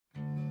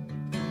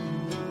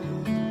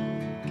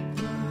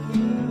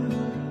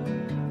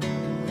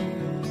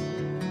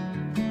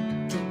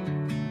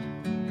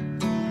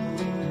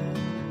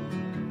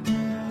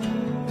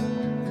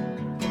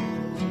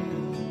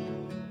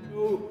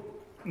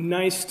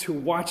nice to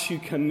watch you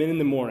come in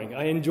the morning.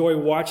 I enjoy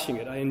watching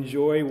it. I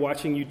enjoy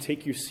watching you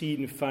take your seat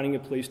and finding a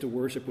place to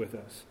worship with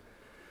us.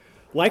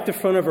 Like the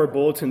front of our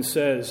bulletin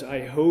says,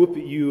 I hope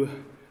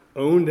you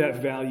own that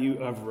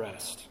value of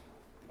rest.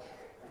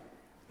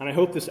 And I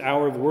hope this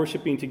hour of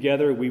worshiping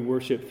together, we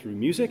worship through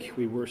music,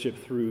 we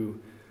worship through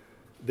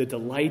the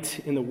delight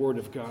in the Word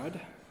of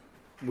God,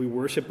 we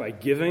worship by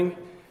giving,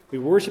 we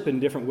worship in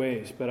different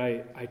ways, but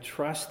I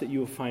trust that you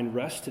will find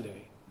rest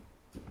today.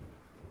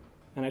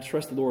 And I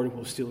trust the Lord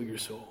will steal your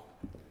soul.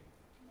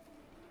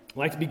 I'd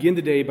like to begin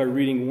today by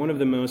reading one of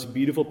the most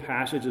beautiful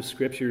passages of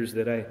Scriptures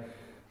that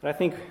I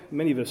think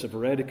many of us have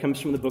read. It comes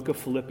from the book of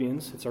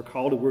Philippians. It's our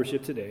call to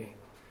worship today.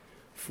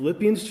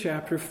 Philippians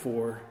chapter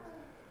 4.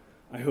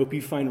 I hope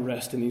you find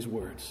rest in these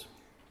words.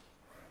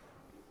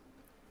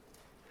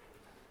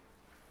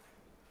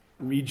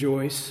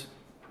 Rejoice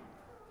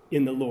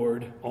in the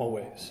Lord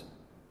always.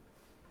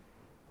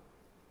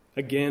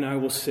 Again, I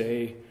will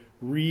say,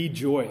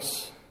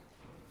 rejoice.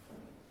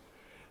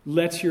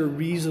 Let your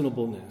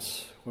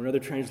reasonableness, or another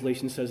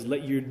translation says,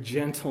 let your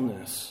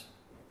gentleness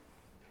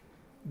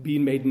be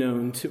made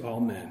known to all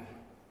men.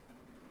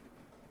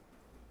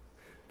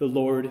 The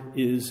Lord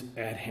is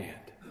at hand.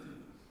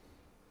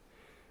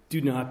 Do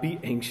not be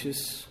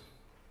anxious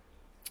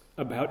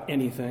about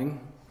anything,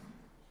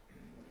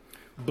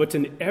 but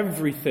in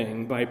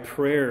everything, by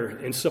prayer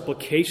and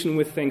supplication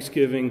with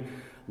thanksgiving,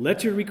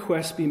 let your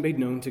requests be made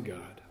known to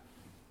God.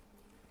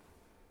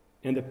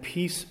 And the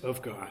peace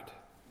of God,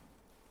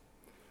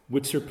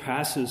 which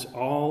surpasses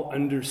all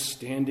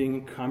understanding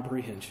and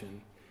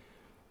comprehension,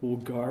 will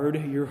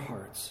guard your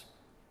hearts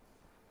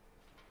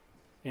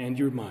and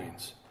your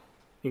minds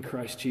in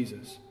Christ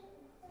Jesus.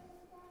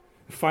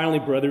 Finally,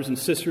 brothers and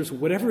sisters,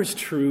 whatever is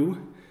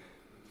true,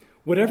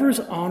 whatever is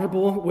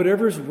honorable,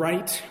 whatever is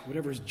right,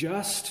 whatever is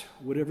just,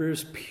 whatever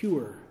is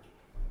pure,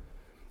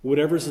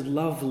 whatever is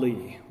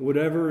lovely,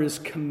 whatever is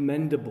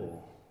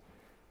commendable,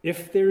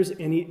 if there's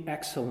any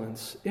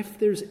excellence, if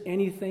there's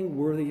anything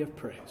worthy of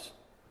praise,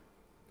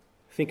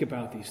 think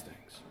about these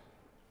things.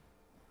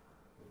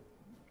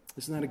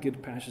 Isn't that a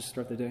good passage to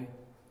start the day?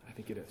 I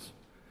think it is.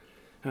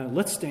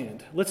 Let's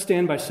stand. Let's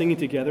stand by singing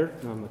together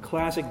the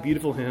classic,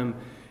 beautiful hymn,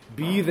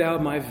 Be Thou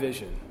My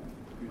Vision.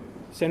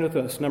 Stand with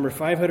us, number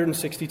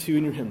 562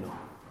 in your hymnal.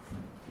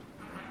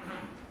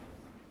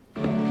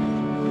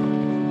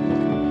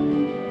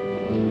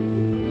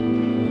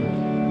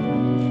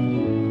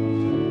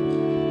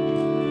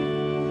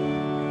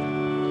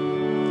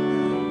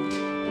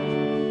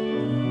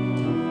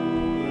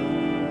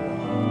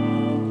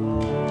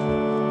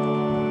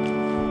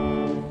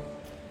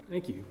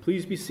 Thank you.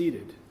 Please be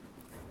seated.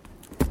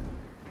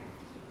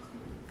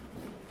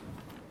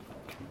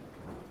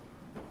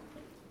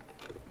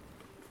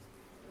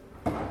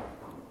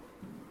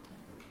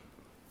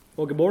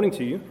 Well, good morning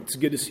to you. It's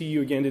good to see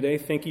you again today.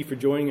 Thank you for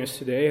joining us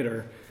today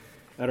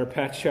at our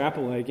Patch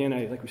Chapel. Again,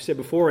 like we said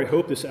before, I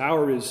hope this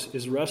hour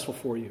is restful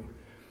for you.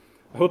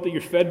 I hope that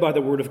you're fed by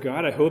the Word of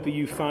God. I hope that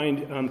you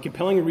find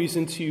compelling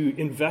reason to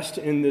invest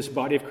in this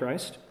body of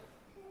Christ.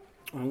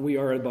 We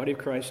are a body of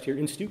Christ here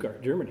in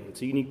Stuttgart, Germany.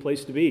 It's a unique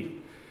place to be.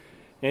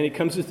 And it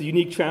comes with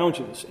unique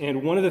challenges.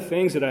 And one of the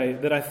things that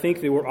I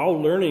think that we're all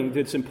learning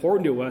that's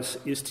important to us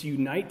is to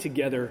unite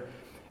together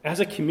as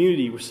a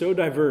community. We're so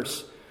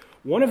diverse.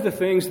 One of the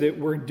things that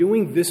we're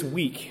doing this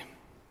week,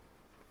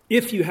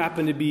 if you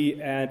happen to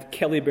be at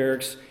Kelly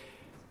Barracks,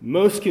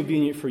 most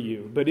convenient for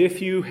you, but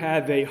if you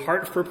have a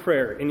heart for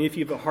prayer and if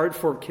you have a heart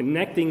for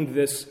connecting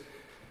this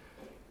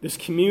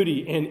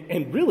community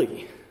and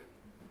really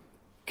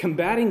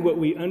combating what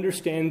we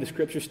understand the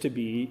Scriptures to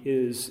be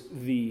is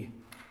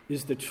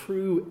the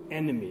true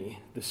enemy,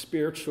 the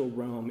spiritual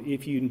realm.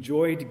 If you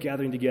enjoyed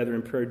gathering together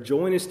in prayer,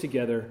 join us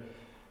together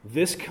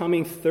this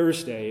coming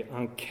Thursday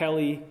on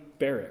Kelly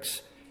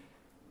Barracks.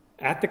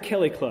 At the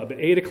Kelly Club at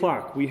 8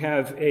 o'clock, we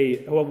have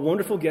a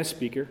wonderful guest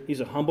speaker. He's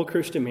a humble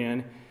Christian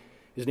man.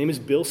 His name is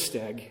Bill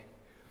Stegg.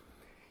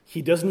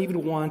 He doesn't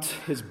even want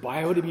his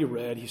bio to be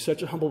read. He's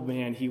such a humble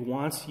man. He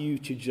wants you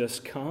to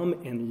just come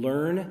and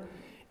learn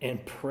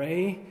and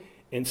pray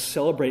and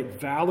celebrate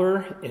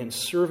valor and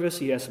service.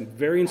 He has some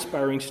very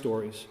inspiring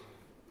stories.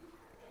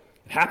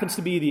 It happens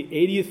to be the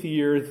 80th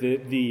year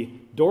that the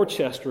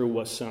Dorchester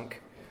was sunk.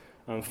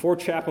 4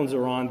 chaplains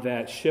are on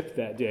that ship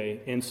that day,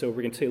 and so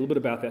we're going to tell you a little bit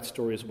about that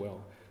story as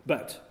well.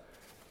 But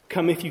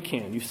come if you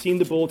can. You've seen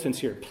the bulletins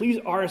here. Please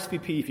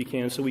RSVP if you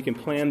can so we can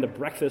plan the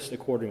breakfast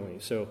accordingly.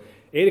 So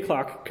 8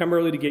 o'clock, come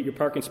early to get your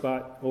parking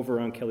spot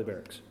over on Kelly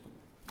Barracks.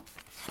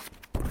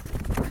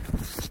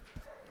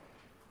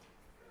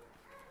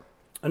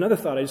 Another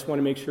thought, I just want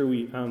to make sure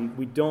we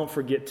don't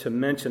forget to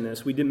mention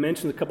this. We did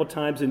mention it a couple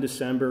times in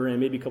December and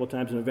maybe a couple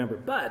times in November,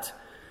 but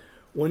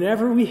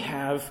whenever we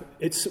have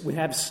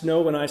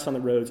snow and ice on the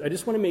roads, I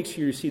just want to make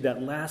sure you see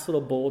that last little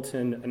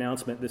bulletin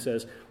announcement that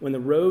says, when the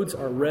roads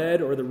are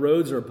red or the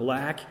roads are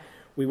black,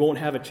 we won't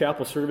have a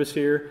chapel service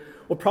here.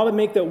 We'll probably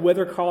make that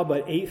weather call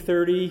about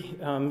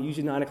 8:30,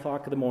 usually 9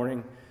 o'clock in the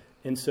morning.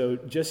 And so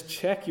just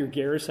check your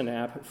Garrison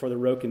app for the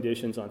road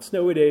conditions on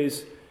snowy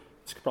days,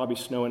 It's probably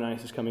snow and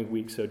ice this coming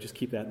week, so just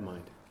keep that in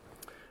mind.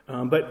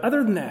 But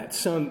other than that,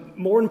 some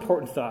more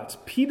important thoughts.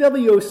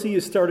 PWOC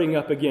is starting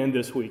up again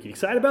this week. You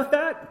excited about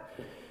that?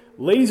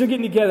 Ladies are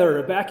getting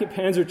together back at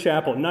Panzer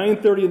Chapel,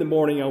 9:30 in the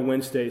morning on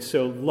Wednesday.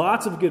 So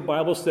lots of good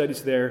Bible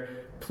studies there.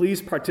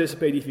 Please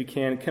participate if you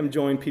can. Come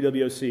join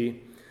PWOC.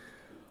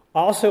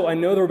 Also, I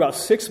know they're about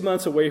 6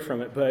 months away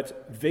from it,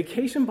 but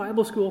Vacation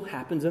Bible School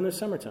happens in the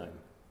summertime.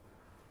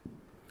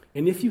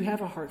 And if you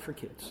have a heart for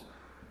kids,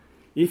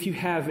 if you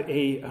have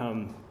a,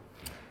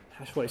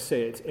 how shall I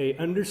say it, a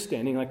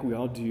understanding like we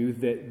all do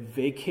that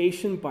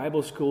Vacation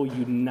Bible School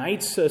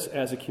unites us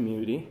as a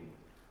community,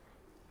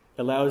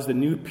 allows the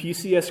new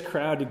PCS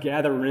crowd to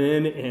gather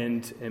in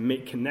and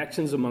make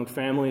connections among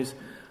families.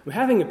 We're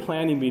having a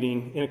planning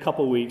meeting in a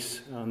couple of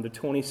weeks, the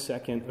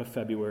 22nd of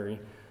February.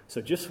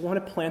 So just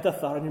want to plant a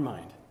thought in your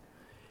mind.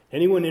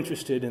 Anyone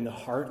interested in the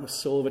heart and the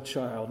soul of a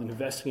child and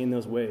investing in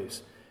those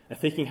ways and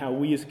thinking how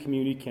we as a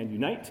community can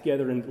unite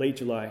together in late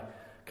July,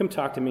 come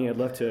talk to me. I'd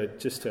love to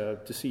just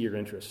to see your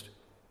interest.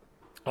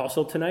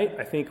 Also tonight,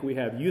 I think we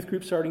have youth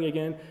group starting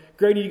again.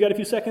 Grady, you got a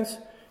few seconds?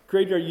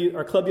 Grady,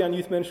 our Club Beyond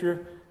Youth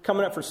Minister,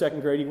 coming up for a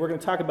second, Grady. We're going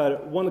to talk about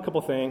it, a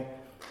couple things,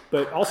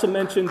 but also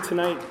mention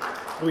tonight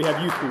we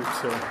have youth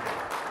groups. So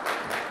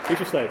keep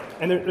your slide.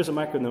 And there's a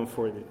microphone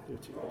for you.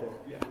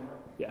 Yeah.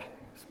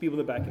 People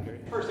in the back can hear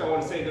you. First, I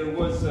want to say there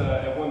was,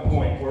 at one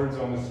point, words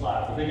on the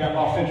slide. But they got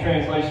lost in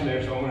translation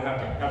there, so I'm going to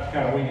have to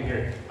kind of wing it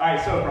here. All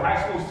right, so for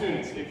high school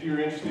students, if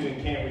you're interested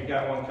in camp, we've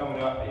got one coming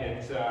up.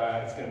 It's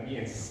going to be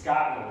in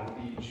Scotland.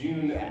 It'll be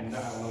June, and I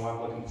don't know why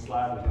I'm looking at the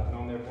slide. There's nothing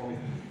on there for me.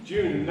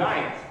 June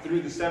 9th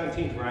through the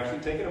 17th. We're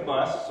actually taking a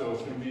bus, so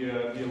it's going to be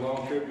a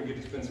long trip. You'll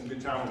get to spend some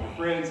good time with your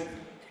friends.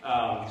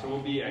 So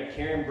we'll be at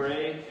Karen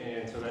Bray,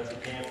 and so that's a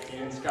camp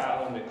in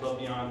Scotland that Club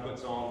Beyond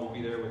puts on. We'll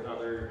be there with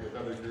other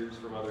groups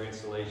from other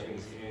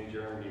installations in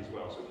Germany as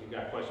well. So if you've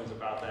got questions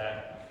about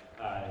that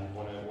and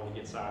want to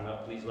get signed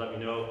up, please let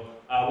me know.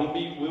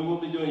 We will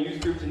be doing a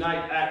youth group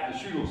tonight at the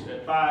Shootles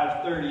at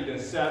 5:30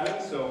 to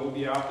 7. So we'll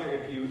be out there.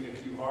 If you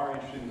are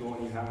interested in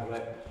going, you have to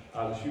let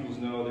the Shootles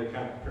know. They're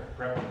kind of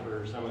prepping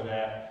for some of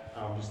that.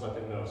 Just let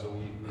them know so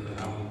we know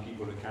how many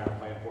people to kind of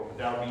plan for. But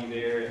that'll be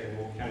there, and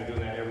we'll be kind of doing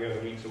that every other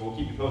week. So we'll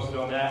keep you posted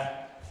on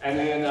that. And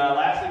then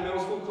lastly, middle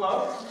school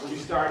club. We'll be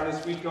starting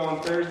this week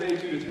on Thursday,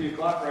 2 to 3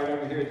 o'clock, right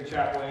over here at the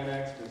Chapel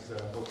Annex, because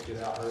folks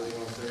get out early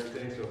on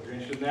Thursday. So if you're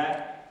interested in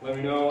that, let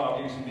me know.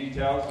 I'll give you some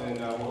details, and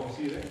we'll hope to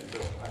see you there. So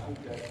I think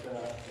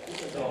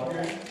that's all I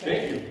have.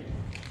 Thank you.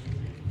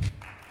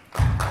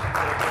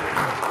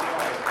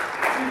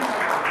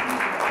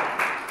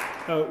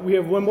 We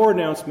have one more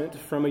announcement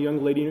from a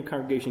young lady in your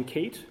congregation,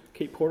 Kate.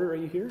 Kate Porter, are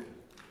you here?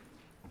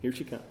 Here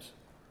she comes.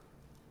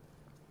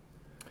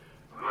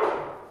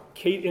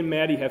 Kate and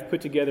Maddie have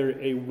put together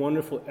a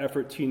wonderful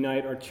effort to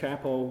unite our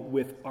chapel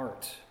with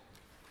art.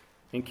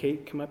 And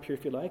Kate, come up here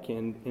if you like,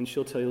 and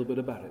she'll tell you a little bit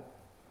about it.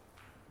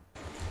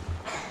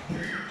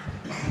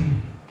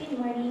 Good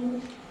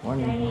morning. My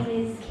name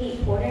is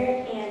Kate Porter,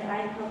 and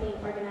I'm helping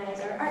organize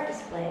our art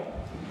display.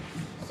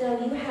 So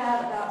you have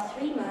about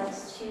 3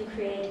 months to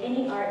create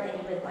any art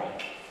that you would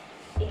like.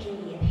 It can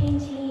be a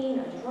painting,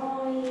 a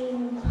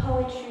drawing,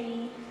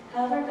 poetry,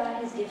 however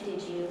God has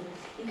gifted you.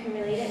 You can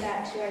relate it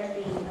back to our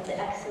theme of the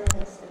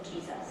excellence of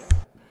Jesus.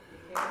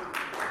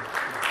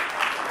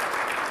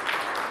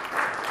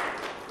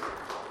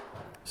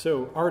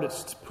 So,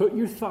 artists, put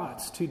your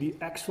thoughts to the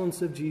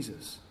excellence of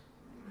Jesus.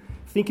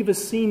 Think of a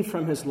scene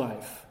from his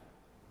life.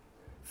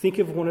 Think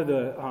of one of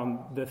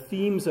the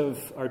themes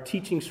of our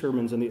teaching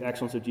sermons on the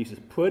excellence of Jesus.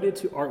 Put it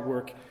to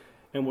artwork,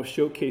 and we'll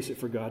showcase it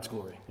for God's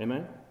glory.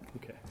 Amen?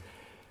 Okay.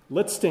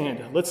 Let's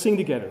stand. Let's sing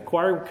together.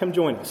 Choir, come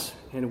join us,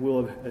 and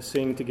we'll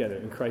sing together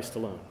in Christ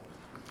alone.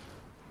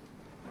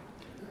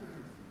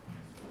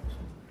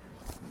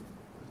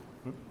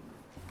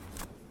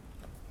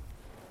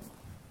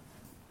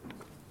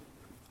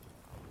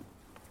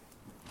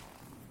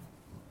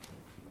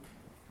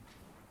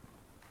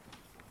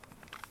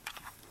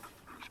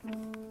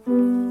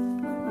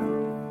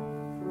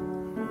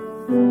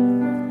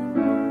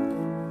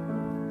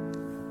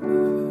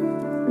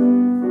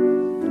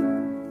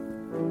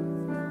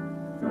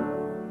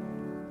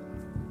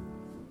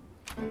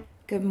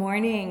 Good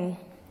morning.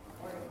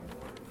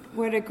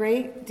 What a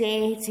great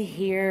day to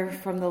hear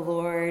from the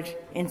Lord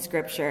in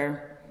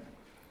Scripture.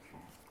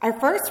 Our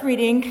first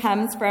reading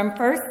comes from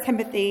 1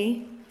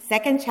 Timothy,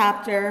 2nd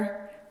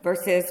chapter,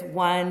 verses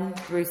 1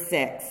 through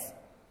 6.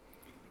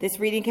 This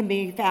reading can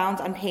be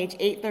found on page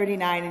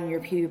 839 in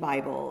your Pew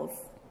Bibles.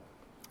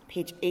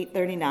 Page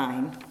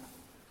 839.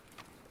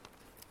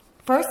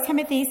 1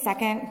 Timothy 2,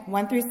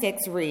 1 through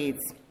 6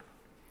 reads,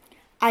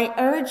 I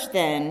urge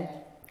then,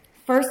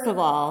 first of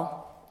all,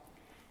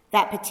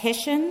 that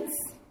petitions,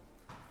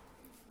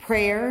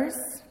 prayers,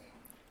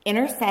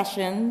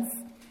 intercessions,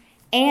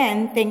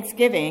 and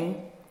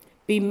thanksgiving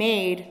be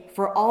made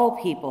for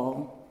all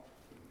people,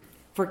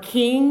 for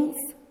kings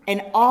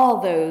and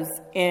all those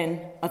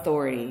in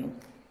authority,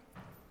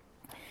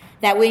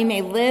 that we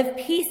may live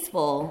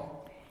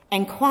peaceful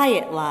and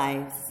quiet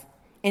lives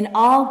in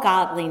all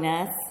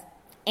godliness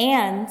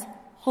and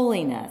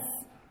holiness.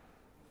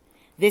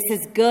 This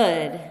is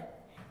good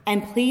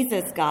and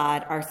pleases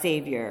God, our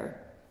Savior,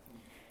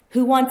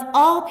 who wants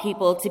all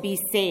people to be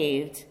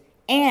saved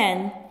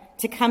and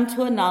to come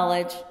to a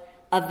knowledge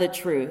of the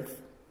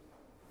truth.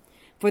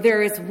 For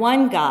there is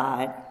one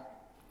God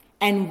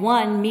and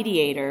one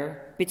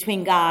mediator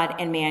between God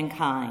and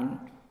mankind,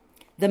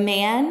 the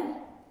man,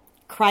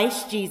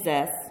 Christ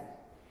Jesus,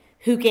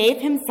 who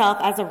gave himself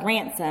as a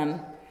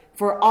ransom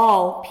for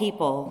all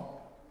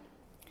people.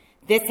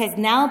 This has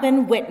now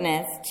been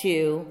witnessed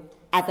to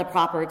at the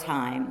proper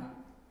time.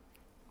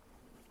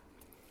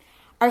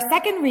 Our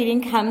second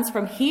reading comes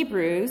from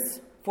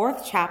Hebrews,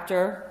 4th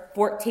chapter,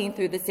 14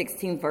 through the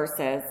 16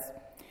 verses.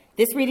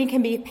 This reading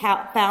can be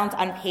found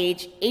on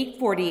page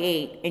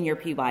 848 in your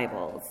Pew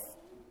Bibles.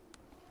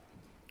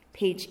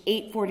 Page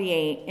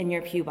 848 in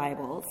your Pew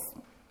Bibles.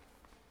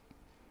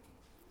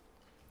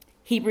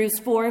 Hebrews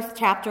 4th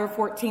chapter,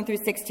 14 through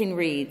 16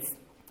 reads,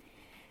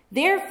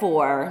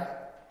 "Therefore,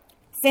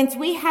 since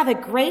we have a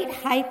great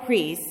high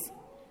priest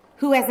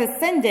who has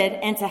ascended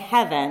into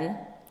heaven,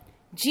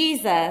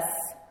 Jesus,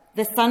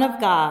 the Son of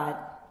God,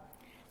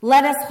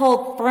 let us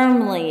hold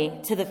firmly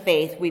to the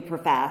faith we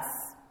profess.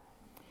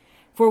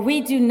 For we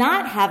do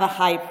not have a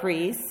high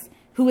priest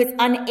who is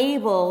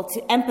unable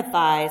to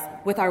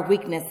empathize with our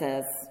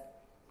weaknesses,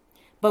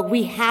 but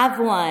we have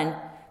one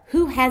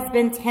who has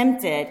been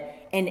tempted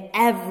in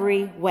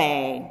every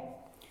way,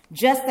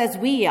 just as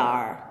we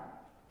are,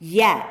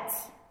 yet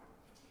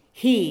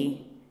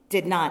he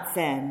did not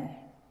sin.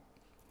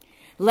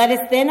 Let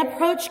us then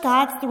approach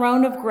God's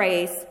throne of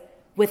grace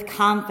with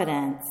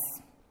confidence,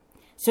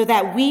 so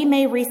that we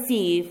may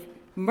receive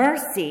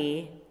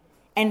mercy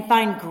and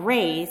find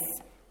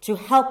grace to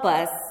help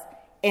us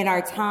in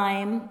our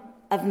time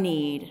of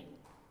need."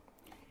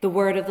 The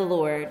word of the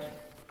Lord.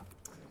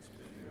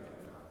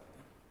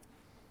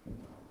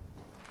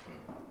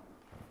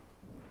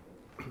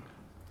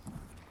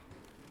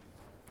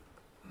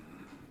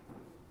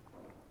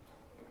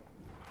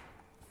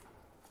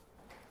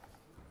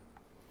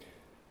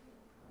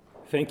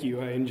 Thank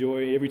you. I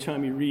enjoy every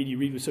time you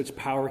read with such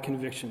power and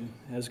conviction,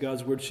 as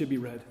God's word should be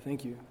read.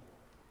 Thank you.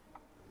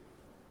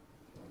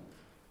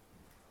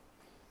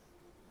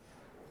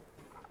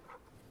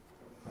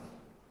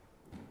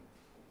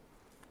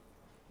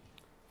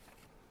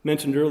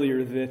 Mentioned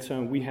earlier that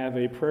we have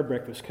a prayer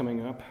breakfast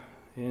coming up,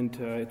 and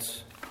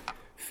it's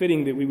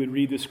fitting that we would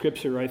read the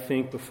scripture, I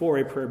think, before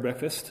a prayer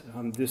breakfast.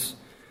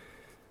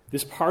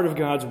 This part of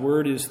God's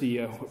word is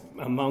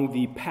among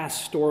the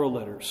pastoral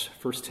letters,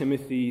 1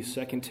 Timothy,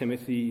 2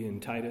 Timothy,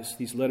 and Titus.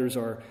 These letters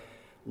are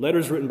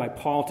letters written by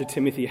Paul to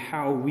Timothy,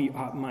 how we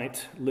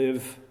might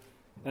live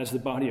as the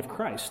body of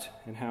Christ,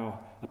 and how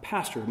a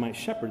pastor might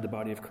shepherd the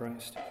body of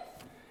Christ.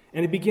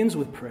 And it begins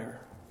with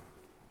prayer.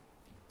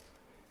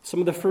 Some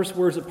of the first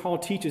words that Paul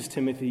teaches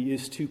Timothy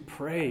is to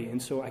pray, and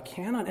so I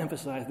cannot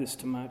emphasize this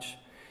too much.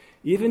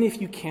 Even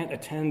if you can't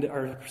attend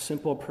our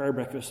simple prayer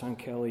breakfast on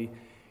Kelly,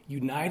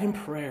 unite in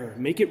prayer.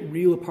 Make it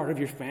real, a part of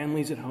your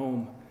families at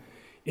home.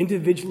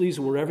 Individually,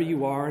 wherever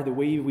you are, the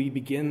way we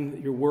begin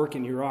your work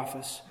in your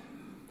office.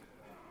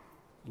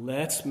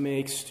 Let's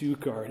make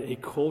Stuttgart a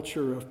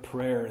culture of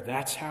prayer.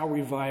 That's how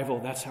revival,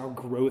 that's how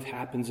growth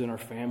happens in our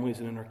families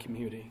and in our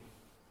community.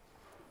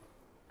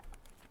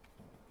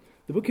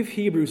 The book of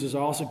Hebrews is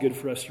also good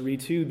for us to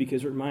read too,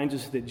 because it reminds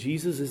us that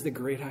Jesus is the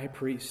great high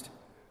priest.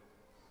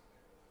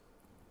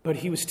 But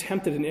he was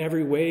tempted in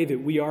every way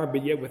that we are,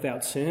 but yet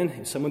without sin,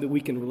 and someone that we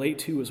can relate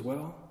to as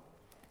well.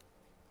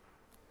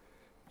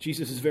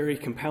 Jesus is very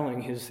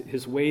compelling,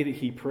 his way that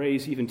he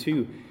prays even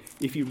too.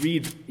 If you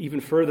read even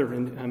further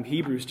in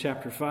Hebrews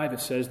chapter 5, it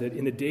says that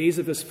in the days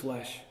of his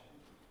flesh,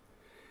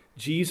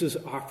 Jesus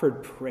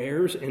offered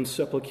prayers and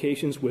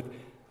supplications with,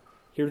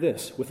 hear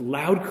this, with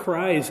loud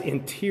cries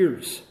and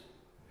tears.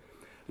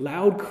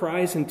 Loud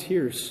cries and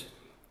tears.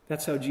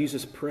 That's how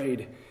Jesus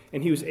prayed.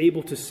 And he was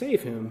able to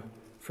save him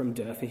from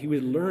death. And he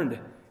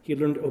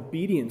learned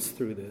obedience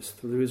through this,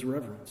 through his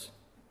reverence.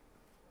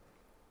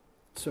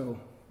 So,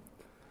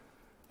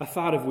 I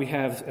thought if we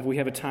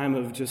have a time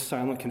of just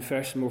silent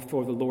confession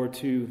before the Lord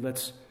too,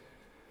 let's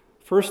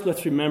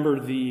remember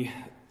the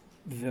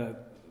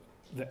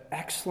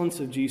excellence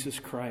of Jesus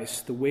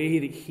Christ, the way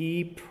that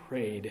he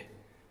prayed.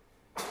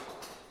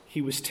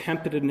 He was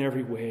tempted in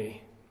every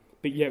way,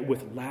 but yet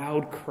with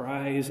loud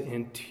cries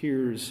and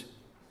tears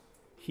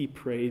he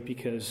prayed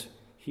because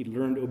he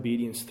learned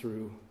obedience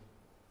through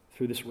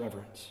this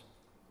reverence.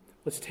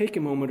 Let's take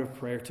a moment of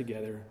prayer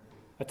together,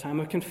 a time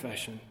of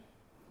confession,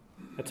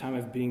 a time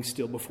of being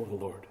still before the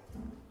Lord.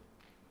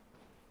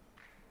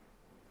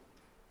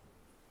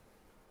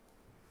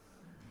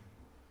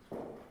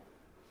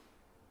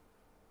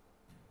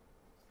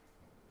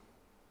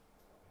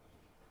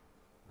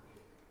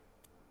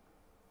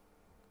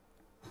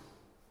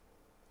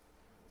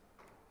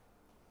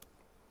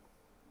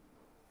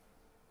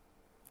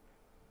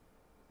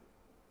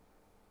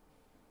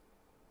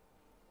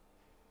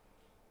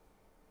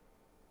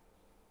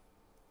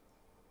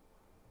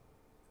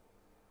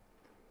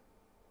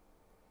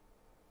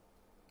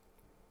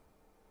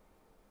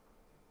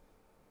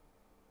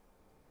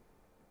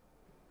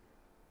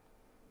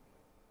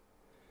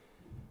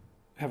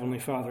 Heavenly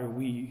Father,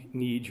 we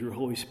need your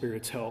Holy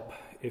Spirit's help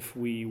if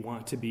we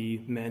want to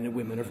be men and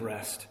women of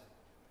rest.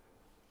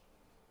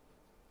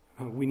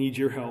 We need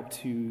your help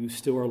to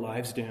still our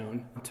lives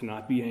down, to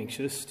not be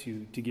anxious,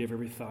 to give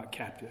every thought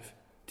captive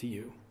to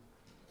you.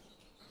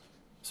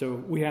 So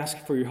we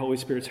ask for your Holy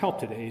Spirit's help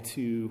today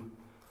to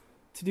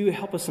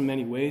help us in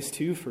many ways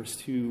too. First,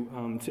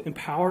 to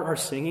empower our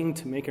singing,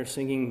 to make our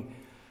singing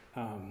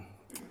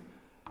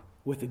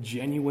with a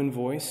genuine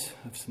voice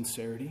of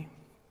sincerity.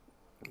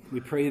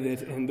 We pray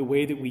that in the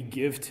way that we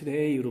give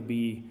today, it'll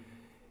be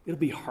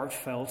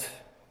heartfelt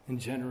and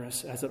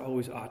generous, as it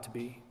always ought to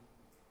be.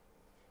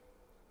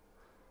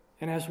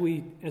 And as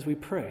we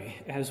pray,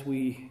 as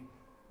we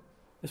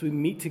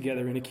meet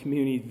together in a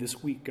community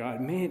this week,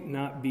 God, may it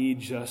not be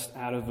just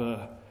out of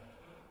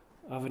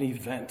an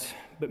event,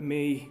 but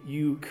may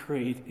you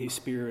create a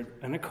spirit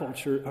and a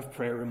culture of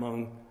prayer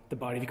among the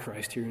body of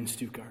Christ here in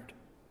Stuttgart.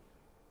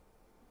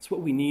 It's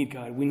what we need,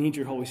 God. We need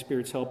your Holy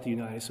Spirit's help to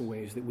unite us in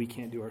ways that we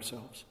can't do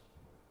ourselves.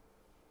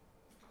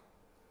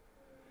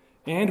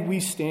 And we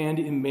stand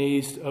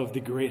amazed of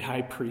the great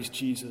high priest,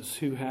 Jesus,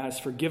 who has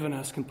forgiven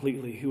us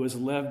completely, who has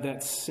lived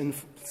that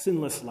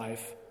sinless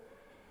life,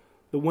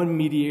 the one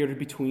mediator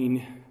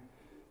between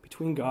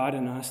God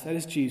and us, that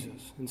is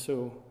Jesus. And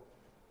so,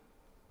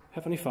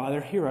 Heavenly Father,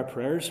 hear our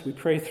prayers. We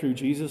pray through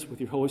Jesus with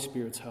your Holy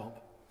Spirit's help.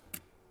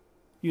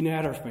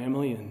 Unite our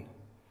family and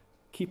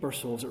keep our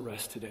souls at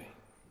rest today.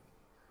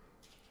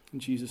 In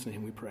Jesus'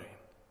 name we pray.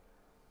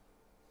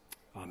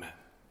 Amen.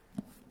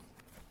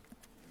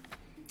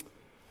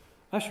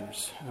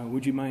 Ushers,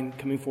 would you mind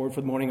coming forward for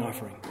the morning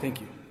offering?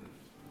 Thank you.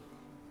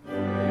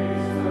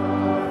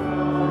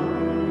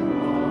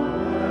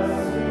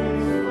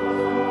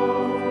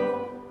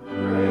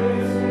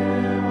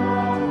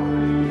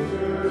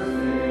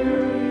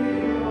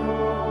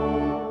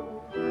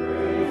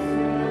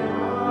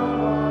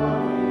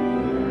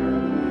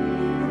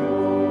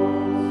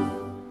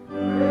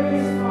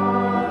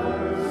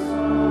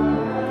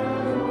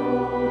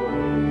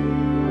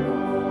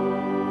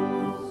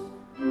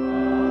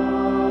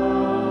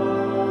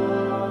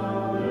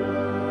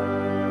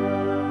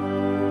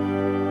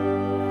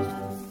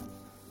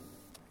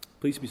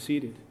 Please be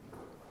seated.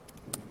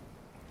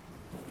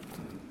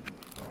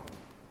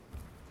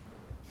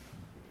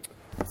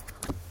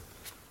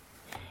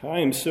 I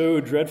am so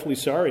dreadfully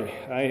sorry.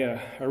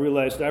 I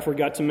realized I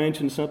forgot to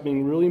mention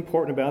something really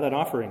important about that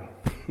offering.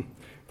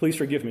 Please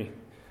forgive me.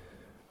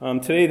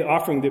 Today, the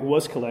offering that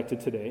was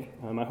collected today,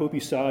 I hope you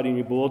saw it in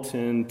your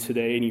bulletin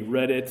today and you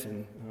read it.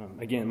 And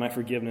again, my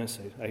forgiveness,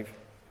 I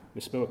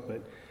misspoke,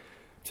 but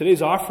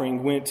today's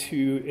offering went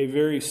to a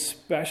very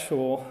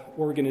special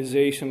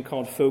organization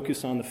called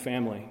Focus on the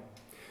Family.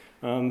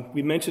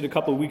 We mentioned a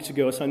couple of weeks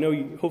ago, so I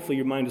know hopefully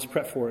your mind is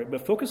prepped for it,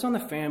 but Focus on the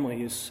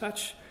Family has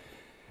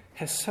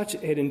such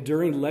an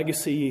enduring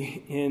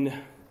legacy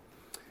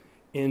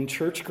in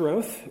church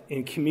growth,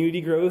 in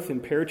community growth,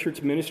 in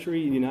parachurch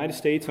ministry in the United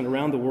States and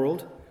around the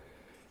world.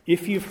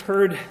 If you've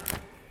heard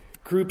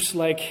groups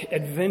like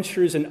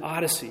Adventures in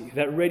Odyssey,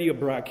 that radio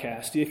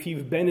broadcast, if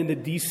you've been in the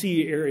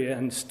D.C. area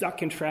and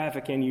stuck in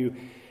traffic and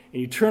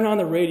you turn on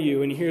the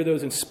radio and you hear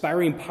those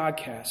inspiring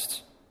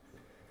podcasts,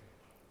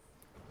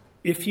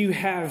 if you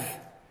have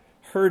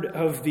heard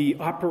of the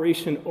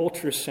Operation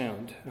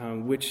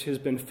Ultrasound, which has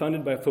been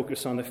funded by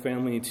Focus on the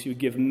Family to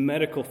give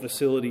medical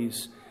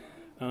facilities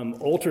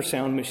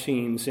ultrasound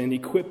machines and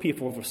equip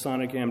people for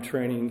sonogram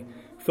training,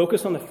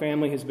 Focus on the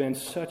Family has been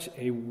such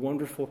a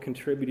wonderful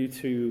contributor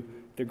to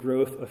the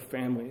growth of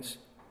families.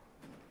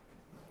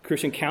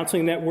 Christian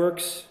counseling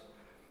networks,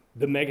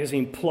 the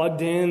magazine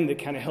Plugged In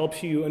that kind of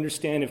helps you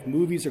understand if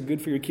movies are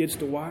good for your kids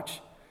to watch.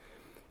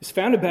 It's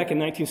founded back in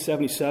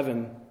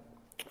 1977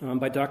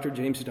 by Dr.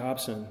 James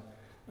Dobson.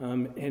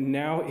 And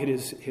now it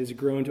has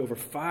grown to over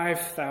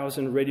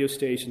 5,000 radio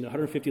stations,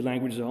 150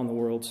 languages all in the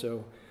world.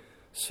 So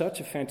such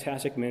a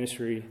fantastic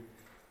ministry.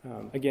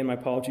 Again, my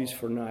apologies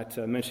for not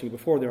mentioning it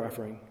before their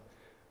offering.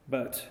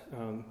 But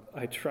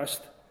I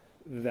trust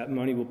that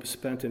money will be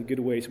spent in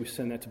good ways. We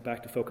send that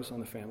back to Focus on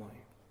the Family.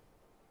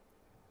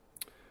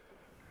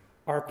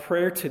 Our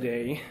prayer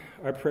today,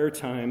 our prayer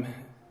time,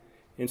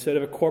 instead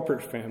of a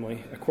corporate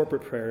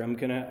prayer,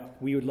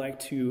 we would like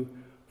to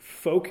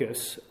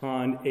focus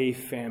on a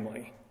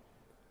family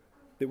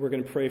that we're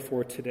going to pray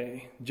for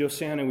today.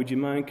 Josanna, would you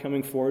mind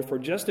coming forward for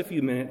just a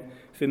few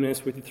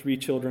minutes with the 3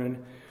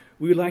 children?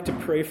 We would like to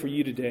pray for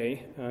you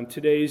today.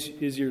 Today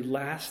is your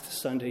last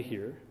Sunday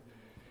here.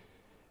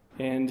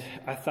 And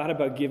I thought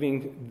about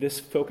giving this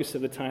focus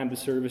of the time, the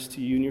service,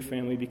 to you and your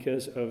family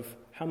because of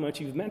how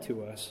much you've meant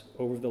to us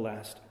over the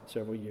last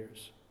several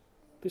years.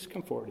 Please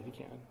come forward if you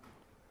can.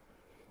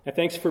 And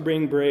thanks for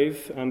being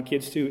brave.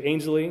 Kids too,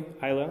 Ainsley,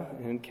 Isla,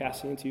 and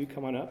Cassian too,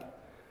 come on up.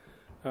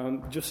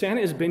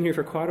 Josanna has been here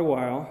for quite a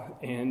while,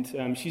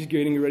 and she's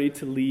getting ready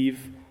to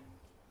leave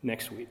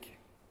next week.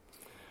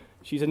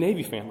 She's a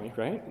Navy family,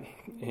 right?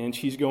 And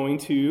she's going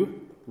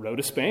to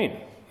Rota, Spain.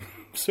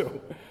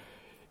 So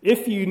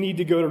if you need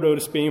to go to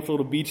Rota, Spain for a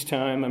little beach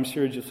time, I'm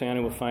sure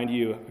Josanna will find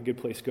you a good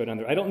place to go down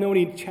there. I don't know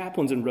any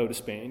chaplains in Rota,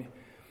 Spain,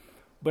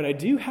 But I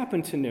do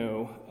happen to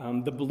know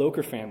the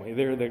Blocher family.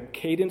 They're the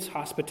Cadence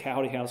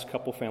Hospitality House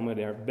couple family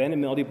there, Ben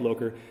and Melody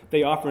Blocher.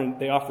 They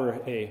offer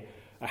a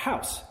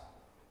house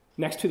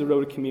next to the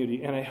Rhoda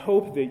community, and I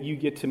hope that you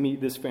get to meet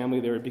this family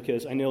there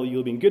because I know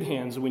you'll be in good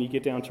hands when you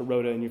get down to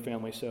Rhoda and your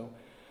family. So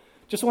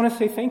just want to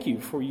say thank you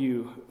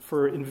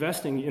for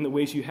investing in the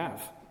ways you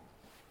have.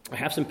 I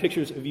have some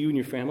pictures of you and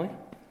your family.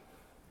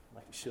 I'd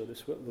like to show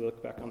this.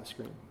 Look back on the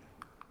screen.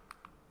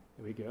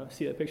 There we go.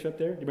 See that picture up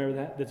there? Do you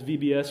remember that? That's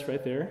VBS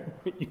right there.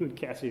 You and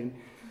Cassie.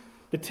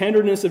 The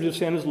tenderness of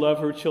Josanna's love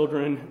for her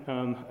children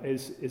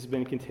has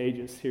been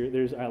contagious.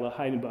 There's Isla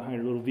hiding behind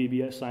her little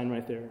VBS sign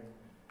right there.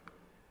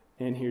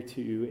 And here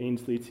too,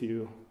 Ainsley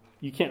too.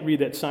 You can't read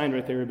that sign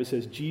right there, but it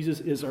says, Jesus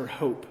is our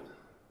hope.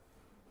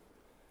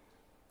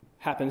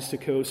 Happens to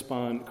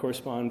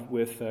correspond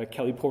with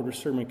Kelly Porter's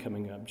sermon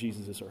coming up,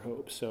 Jesus is our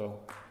hope. So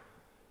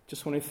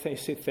just want to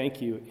say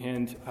thank you,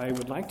 and I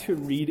would like to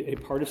read a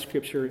part of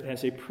Scripture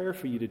as a prayer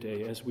for you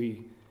today as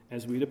we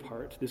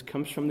depart. This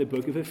comes from the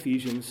book of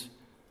Ephesians.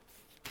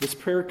 This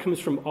prayer comes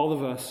from all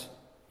of us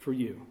for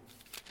you.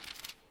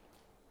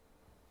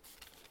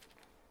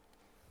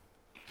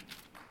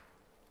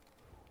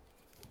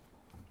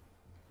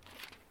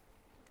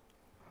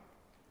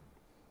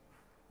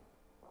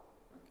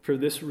 For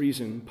this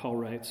reason, Paul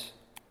writes,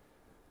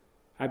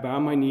 I bow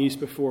my knees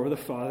before the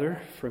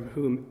Father, from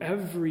whom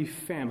every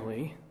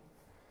family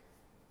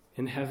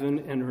in heaven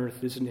and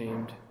earth is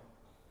named,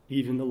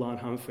 even the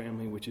Lanham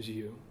family, which is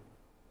you.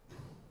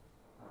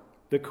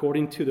 That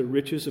according to the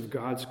riches of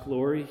God's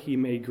glory, he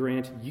may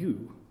grant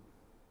you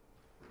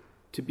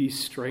to be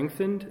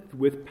strengthened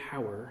with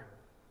power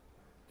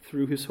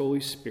through his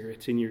Holy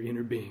Spirit in your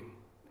inner being,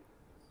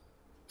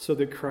 so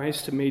that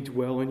Christ may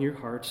dwell in your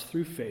hearts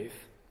through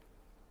faith,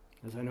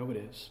 as I know it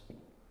is,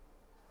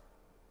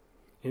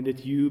 and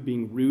that you,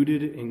 being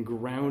rooted and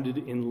grounded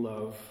in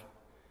love,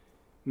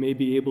 may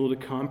be able to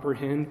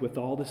comprehend with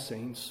all the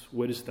saints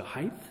what is the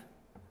height,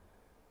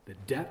 the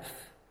depth,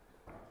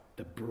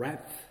 the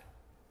breadth,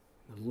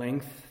 the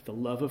length, the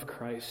love of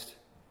Christ,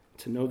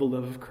 to know the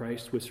love of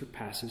Christ which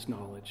surpasses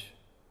knowledge,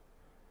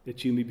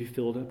 that you may be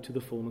filled up to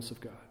the fullness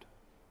of God.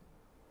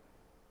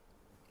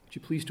 Would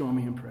you please join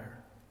me in prayer?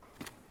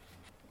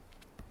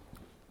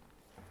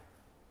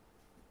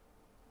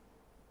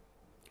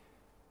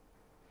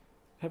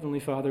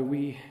 Heavenly Father,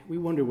 we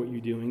wonder what you're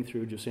doing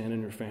through Josanna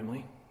and her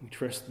family. We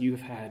trust you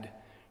have had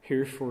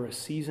here for a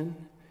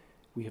season.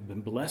 We have been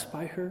blessed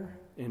by her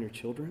and her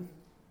children.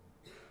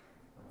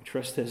 We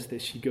trust as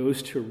that she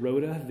goes to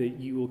Rhoda that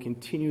you will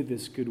continue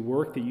this good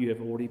work that you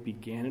have already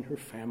began in her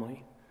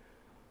family.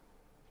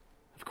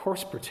 Of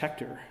course, protect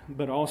her,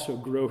 but also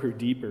grow her in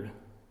deeper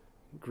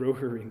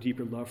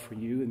love for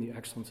you and the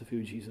excellence of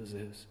who Jesus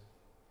is.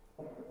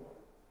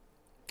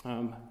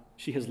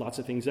 She has lots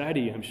of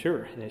anxiety, I'm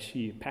sure, as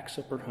she packs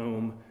up her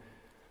home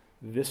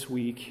this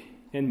week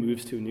and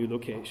moves to a new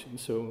location.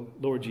 So,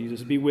 Lord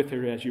Jesus, be with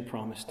her as you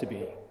promised to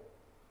be.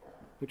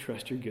 We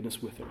trust your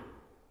goodness with her.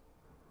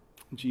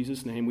 In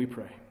Jesus' name we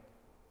pray.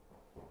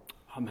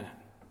 Amen.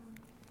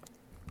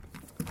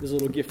 There's a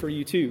little gift for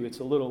you, too. It's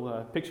a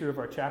little picture of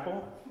our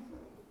chapel.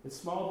 It's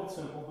small but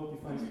simple. Hope you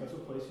find a special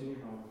place in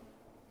your home.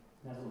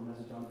 It has a little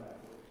message on the back.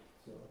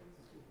 So,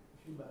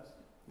 wish you the best.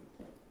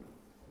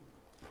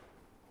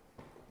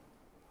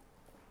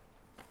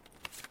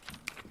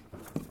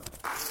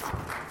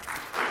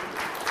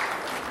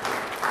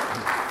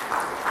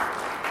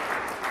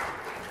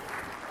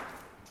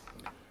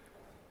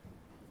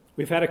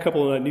 We've had a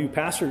couple of new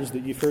pastors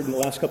that you've heard in the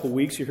last couple of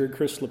weeks. You heard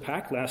Chris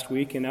Lepak last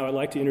week, and now I'd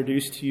like to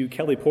introduce to you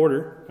Kelly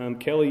Porter.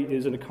 Kelly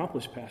is an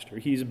accomplished pastor.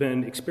 He's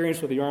been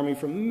experienced with the Army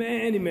for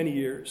many, many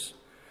years.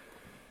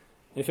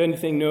 If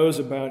anyone knows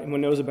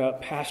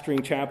about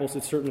pastoring chapels,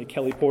 it's certainly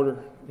Kelly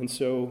Porter. And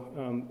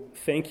so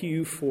thank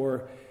you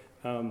for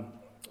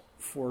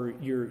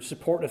your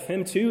support of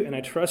him too. And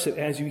I trust that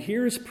as you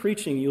hear his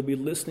preaching, you'll be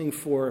listening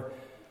for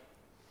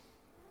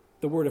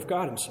the Word of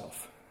God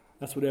himself.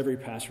 That's what every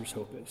pastor's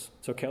hope is.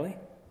 So, Kelly,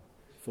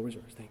 the floor is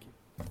yours. Thank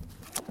you.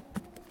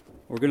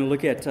 We're going to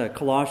look at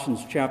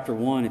Colossians chapter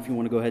 1, if you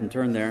want to go ahead and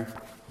turn there.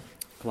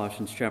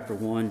 Colossians chapter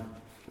 1.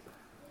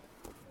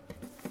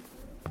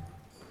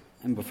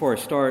 And before I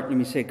start, let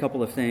me say a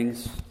couple of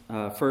things.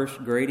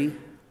 First, Grady.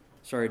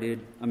 Sorry, dude.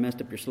 I messed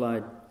up your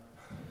slide.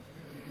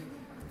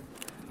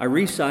 I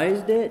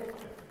resized it,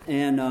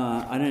 and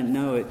I didn't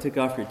know it took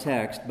off your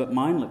text, but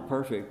mine look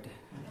perfect.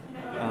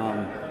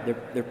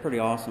 They're pretty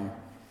awesome.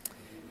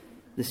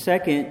 The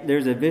second,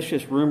 there's a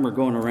vicious rumor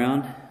going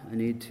around I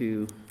need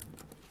to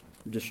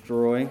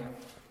destroy.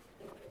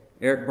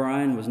 Eric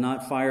Bryan was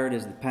not fired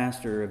as the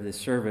pastor of this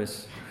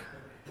service.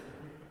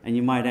 And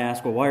you might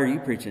ask, well, why are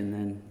you preaching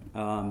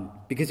then?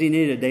 Because he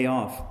needed a day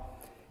off.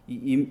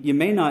 You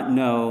may not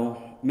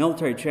know,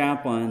 military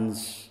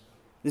chaplains,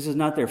 this is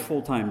not their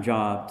full-time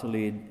job to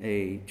lead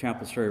a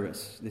chapel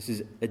service. This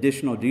is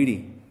additional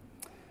duty.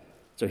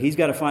 So he's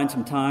got to find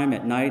some time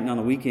at night and on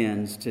the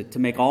weekends to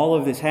make all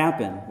of this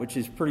happen, which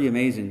is pretty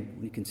amazing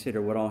when you consider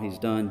what all he's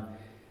done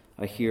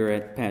here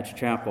at Patch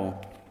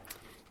Chapel.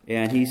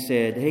 And he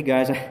said, hey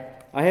guys,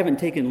 I haven't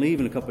taken leave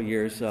in a couple of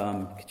years.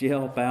 Could you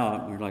help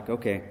out? And we're like,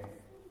 okay.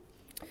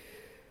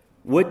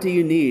 What do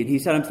you need? He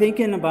said, I'm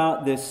thinking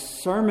about this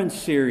sermon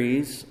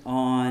series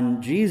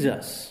on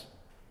Jesus.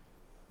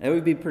 That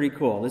would be pretty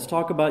cool. Let's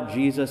talk about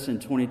Jesus in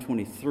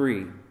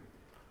 2023.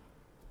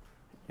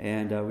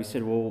 And we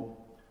said, well,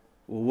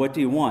 what do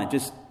you want?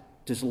 Just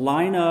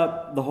line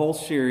up the whole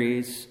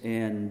series,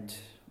 and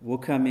we'll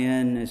come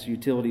in as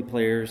utility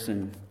players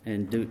and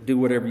do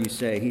whatever you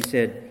say. He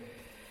said,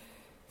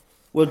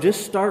 well,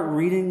 just start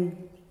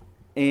reading,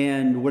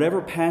 and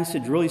whatever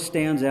passage really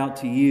stands out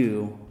to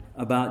you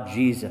about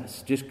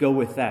Jesus, just go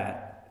with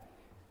that.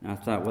 And I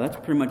thought, well, that's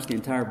pretty much the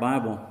entire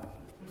Bible.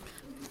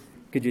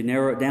 Could you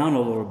narrow it down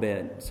a little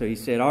bit? So he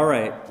said, all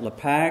right,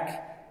 LePac,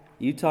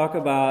 you talk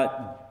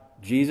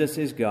about Jesus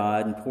is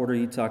God, and Porter,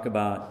 you talk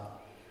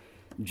about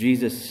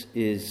Jesus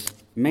is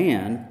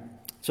man.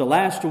 So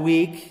last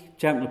week,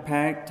 Chaplain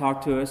LePac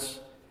talked to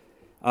us,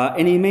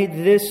 and he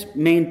made this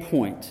main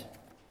point,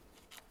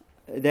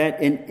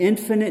 that an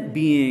infinite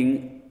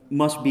being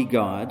must be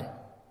God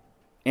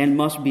and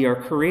must be our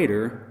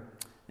creator,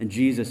 and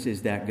Jesus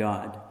is that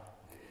God.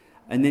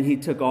 And then he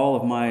took all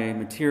of my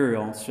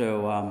material,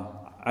 so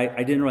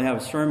I didn't really have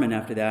a sermon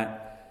after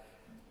that.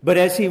 But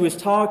as he was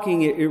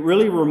talking, it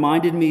really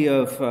reminded me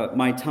of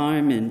my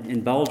time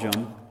in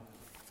Belgium.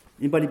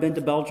 Anybody been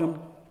to Belgium?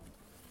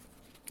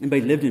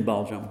 Anybody lived in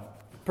Belgium?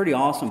 Pretty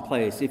awesome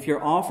place. If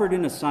you're offered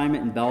an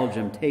assignment in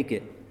Belgium, take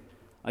it.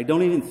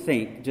 Don't even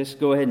think. Just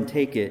go ahead and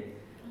take it.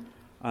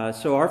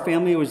 So our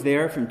family was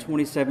there from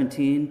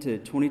 2017 to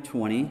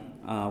 2020,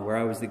 where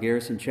I was the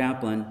garrison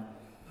chaplain.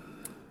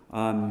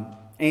 And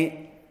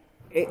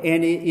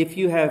if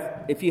you've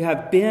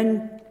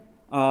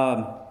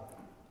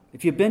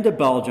been to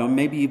Belgium,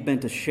 maybe you've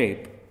been to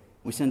SHAPE.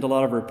 We send a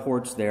lot of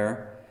reports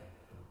there.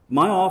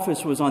 My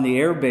office was on the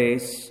air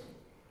base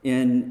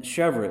in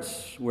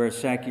Chevreuse, where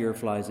Sakir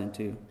flies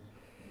into.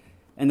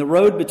 And the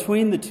road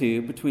between the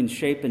two, between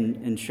SHAPE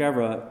and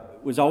Chevreuse,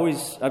 was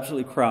always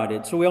absolutely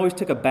crowded. So we always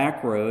took a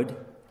back road,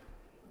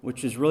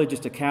 which is really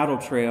just a cattle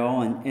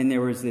trail, and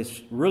there was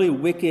this really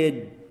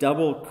wicked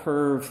double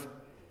curve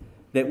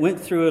that went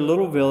through a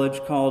little village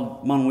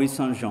called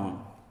Montlouis-Saint-Jean.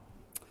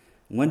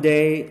 One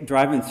day,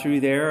 driving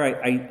through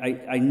there,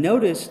 I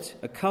noticed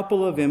a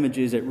couple of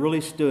images that really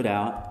stood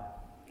out,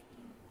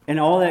 and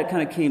all that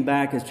kind of came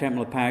back as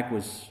Chaplain LePac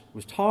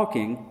was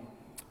talking.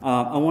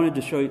 I wanted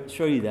to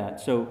show you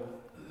that. So,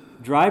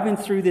 driving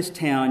through this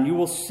town, you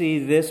will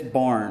see this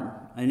barn,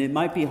 and it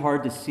might be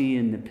hard to see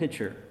in the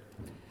picture.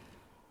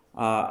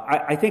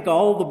 I think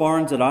all of the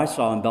barns that I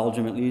saw in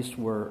Belgium, at least,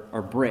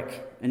 are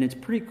brick, and it's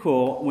pretty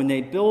cool. When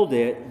they build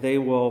it,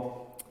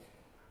 they'll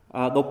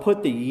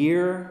put the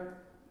year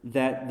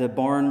that the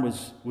barn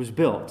was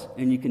built,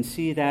 and you can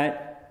see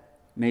that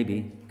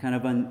maybe kind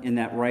of in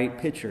that right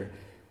picture.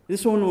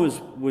 This one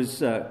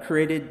was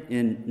created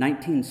in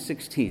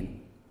 1916.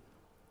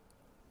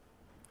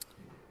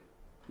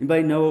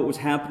 Anybody know what was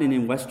happening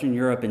in Western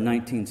Europe in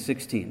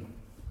 1916?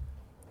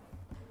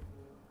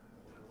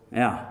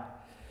 Yeah.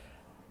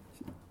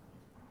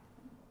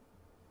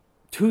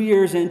 2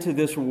 years into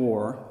this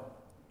war,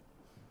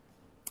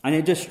 and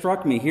it just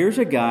struck me, here's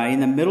a guy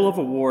in the middle of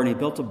a war and he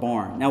built a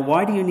barn. Now,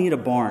 why do you need a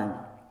barn?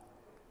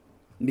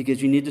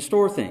 Because you need to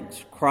store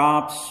things,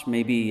 crops,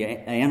 maybe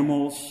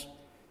animals,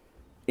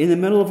 in the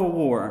middle of a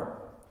war.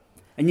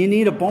 And you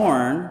need a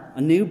barn,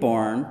 a new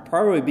barn,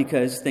 probably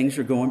because things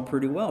are going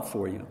pretty well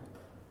for you.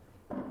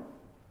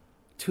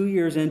 2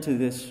 years into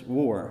this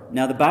war.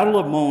 Now, the Battle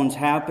of Mons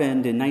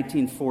happened in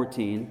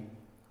 1914,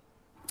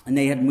 and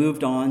they had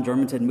moved on,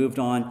 Germans had moved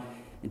on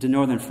into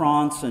northern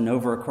France and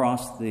over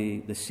across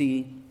the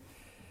sea.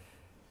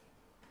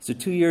 So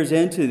 2 years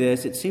into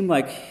this, it seemed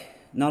like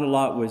not a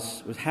lot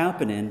was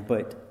happening,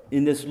 but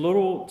in this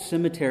little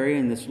cemetery,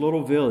 in this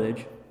little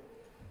village,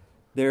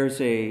 there's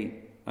a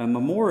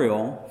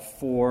memorial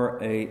for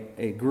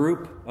a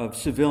group of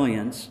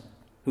civilians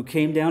who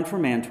came down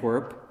from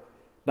Antwerp,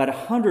 about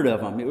 100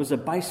 of them. It was a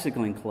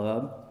bicycling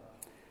club,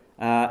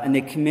 and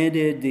they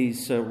committed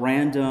these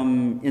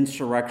random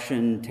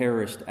insurrection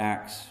terrorist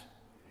acts.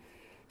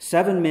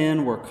 7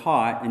 men were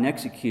caught and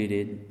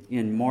executed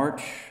in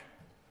March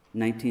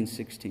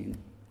 1916.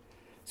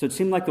 So it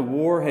seemed like the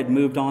war had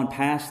moved on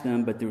past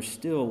them, but there was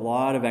still a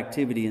lot of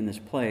activity in this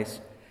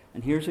place.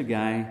 And here's a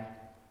guy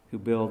who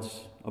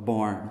builds a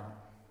barn.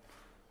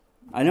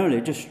 I know,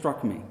 it just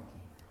struck me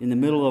in the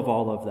middle of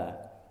all of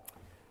that.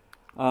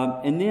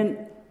 And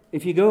then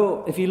if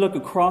you look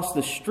across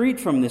the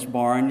street from this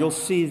barn, you'll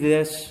see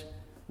this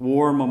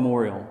war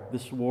memorial,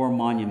 this war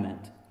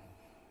monument.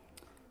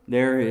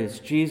 There is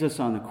Jesus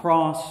on the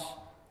cross,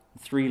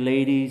 3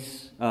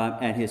 ladies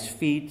at his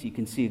feet. You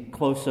can see it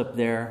close up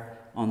there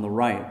on the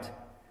right.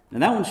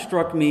 And that one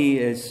struck me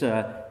as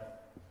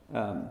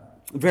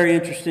very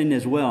interesting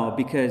as well,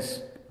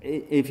 because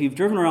if you've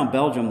driven around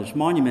Belgium, there's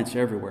monuments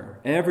everywhere.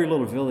 Every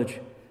little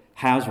village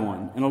has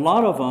one. And a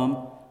lot of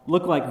them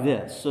look like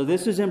this. So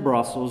this is in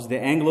Brussels, the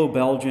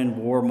Anglo-Belgian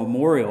War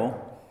Memorial,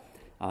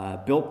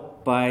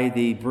 built by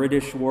the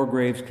British War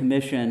Graves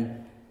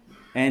Commission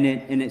And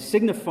it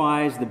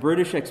signifies the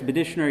British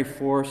Expeditionary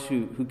Force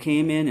who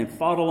came in and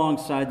fought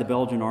alongside the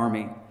Belgian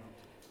army.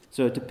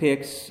 So it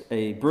depicts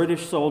a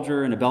British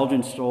soldier and a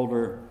Belgian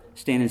soldier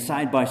standing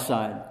side by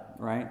side,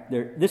 right?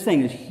 This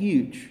thing is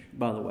huge,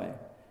 by the way.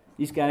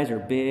 These guys are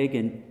big,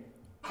 and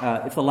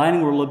if the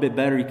lighting were a little bit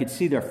better, you could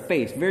see their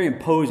face, very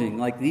imposing.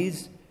 Like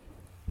these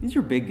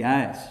are big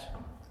guys.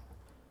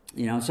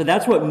 So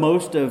that's what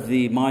most of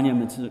the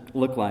monuments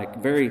look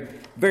like. Very,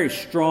 very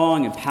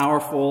strong and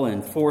powerful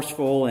and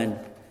forceful. And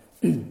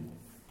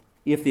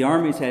if the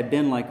armies had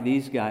been like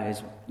these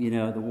guys,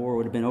 the war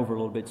would have been over a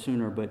little bit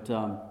sooner. But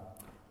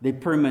they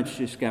pretty much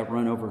just got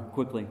run over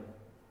quickly.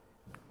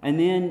 And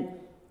then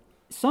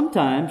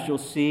sometimes you'll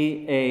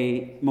see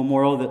a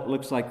memorial that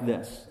looks like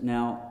this.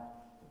 Now,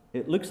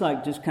 it looks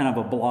like just kind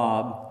of a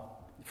blob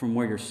from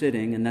where you're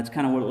sitting, and that's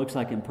kind of what it looks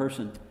like in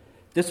person.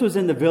 This was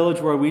in the village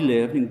where we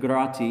lived, in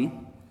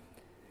Grati,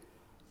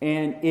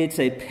 and it's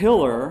a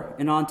pillar,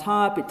 and on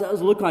top it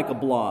does look like a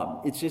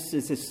blob. It's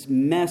this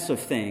mess of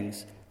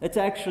things. That's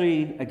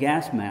actually a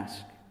gas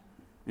mask.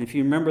 And if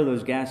you remember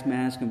those gas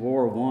masks in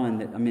World War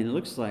I, it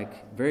looks like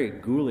a very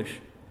ghoulish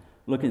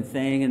looking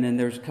thing, and then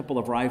there's a couple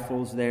of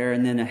rifles there,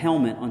 and then a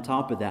helmet on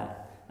top of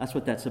that. That's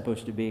what that's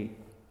supposed to be.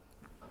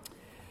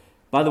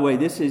 By the way,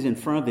 this is in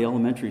front of the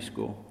elementary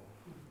school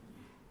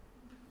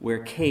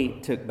where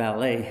Kate took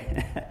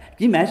ballet. Can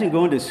you imagine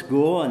going to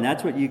school and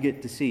that's what you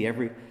get to see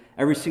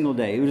every single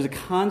day? It was a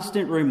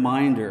constant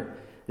reminder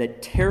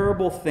that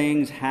terrible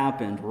things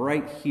happened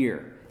right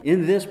here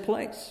in this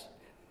place.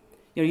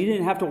 You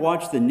didn't have to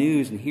watch the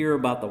news and hear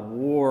about the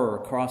war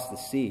across the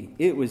sea.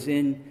 It was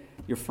in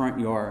your front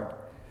yard.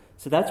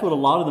 So that's what a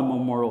lot of the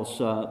memorials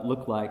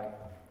look like.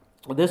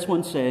 Well, this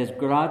one says,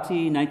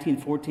 Grati,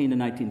 1914 to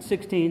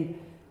 1916,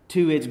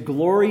 to its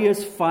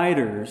glorious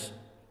fighters,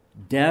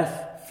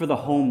 death for the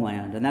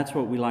homeland. And that's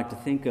what we like to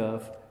think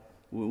of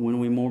when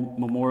we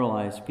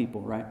memorialize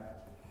people, right?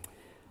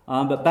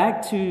 But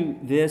back to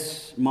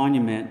this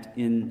monument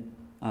in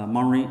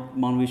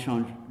Montlouis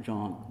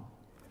Saint-Jean.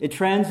 It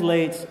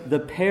translates the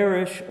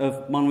parish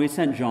of Montlouis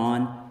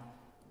Saint-Jean,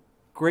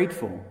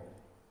 grateful,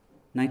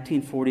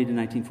 1940 to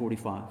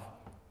 1945.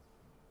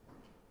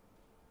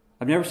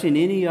 I've never seen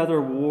any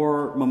other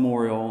war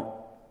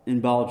memorial in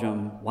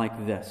Belgium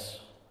like this.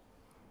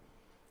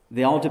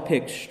 They all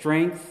depict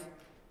strength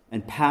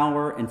and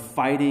power and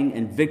fighting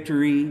and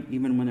victory,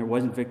 even when there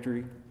wasn't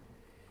victory.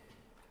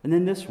 And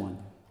then this one,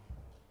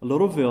 a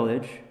little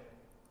village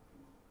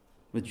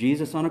with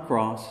Jesus on a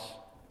cross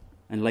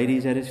and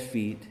ladies at his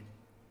feet,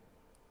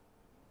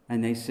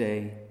 and they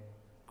say,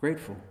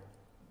 grateful.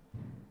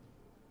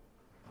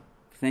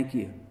 Thank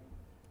you.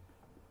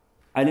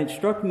 And it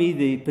struck me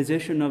the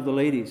position of the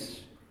ladies.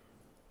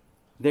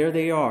 There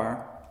they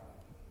are.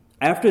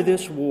 After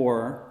this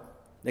war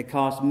that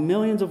cost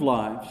millions of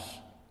lives,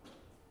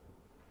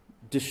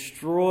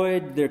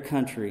 destroyed their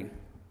country.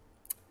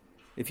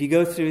 If you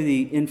go through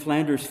the In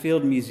Flanders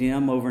Field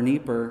Museum over in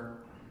Ypres,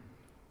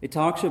 it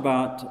talks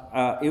about,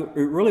 it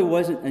really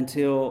wasn't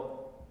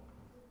until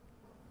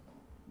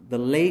the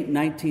late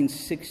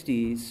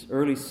 1960s,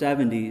 early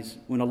 70s,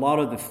 when a lot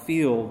of the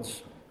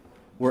fields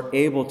were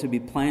able to be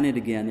planted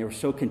again. They were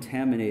so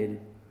contaminated.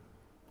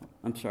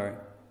 Late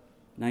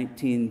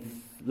 1930s,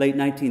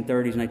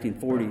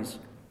 1940s.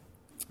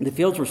 The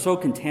fields were so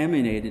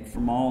contaminated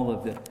from all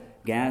of the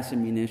gas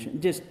and munition,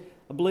 just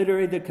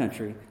obliterated the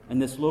country.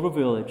 And this little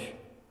village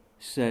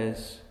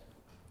says,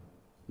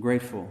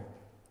 grateful.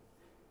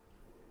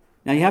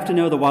 Now you have to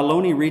know the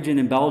Wallonie region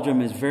in Belgium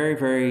is very,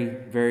 very,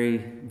 very,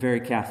 very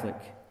Catholic,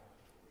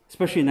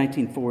 especially in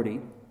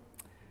 1940.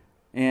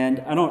 And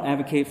I don't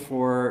advocate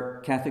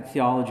for Catholic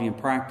theology and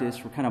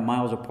practice. We're kind of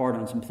miles apart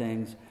on some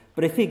things.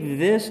 But I think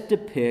this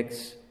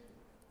depicts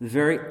the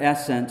very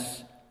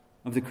essence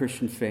of the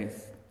Christian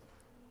faith.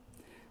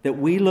 That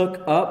we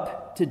look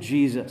up to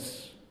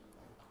Jesus,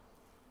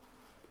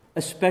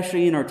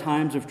 especially in our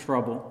times of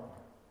trouble.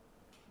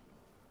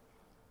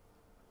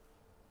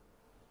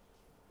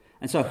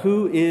 And so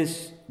who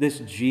is this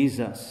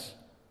Jesus?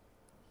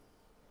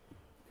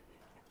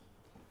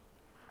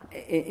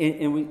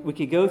 And we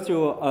could go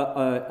through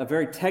a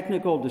very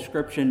technical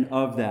description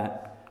of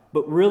that.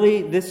 But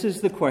really, this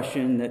is the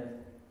question that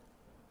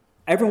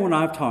everyone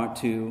I've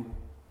talked to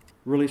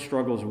really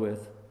struggles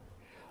with.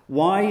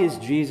 Why is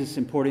Jesus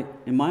important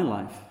in my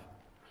life?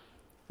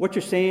 What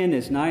you're saying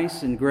is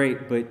nice and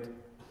great, but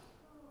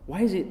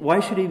why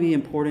should he be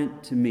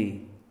important to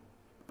me?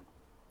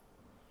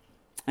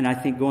 And I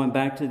think going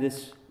back to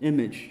this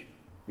image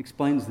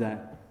explains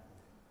that.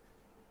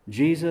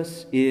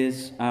 Jesus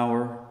is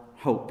our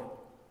hope.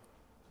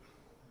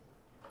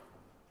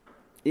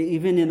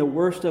 Even in the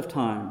worst of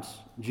times,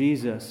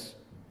 Jesus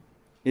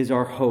is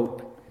our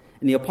hope.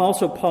 And the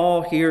Apostle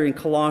Paul here in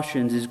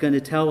Colossians is going to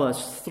tell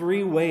us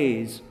 3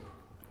 ways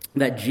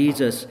that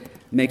Jesus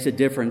makes a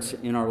difference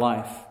in our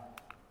life.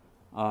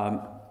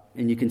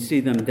 And you can see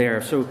them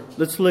there. So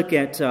let's look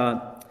at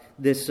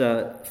this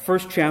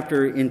first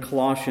chapter in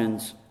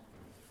Colossians.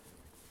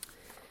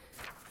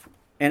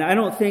 And I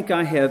don't think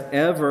I have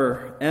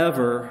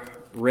ever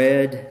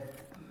read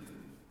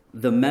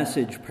the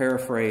Message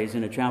paraphrase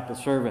in a chapel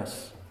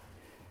service.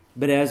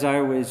 But as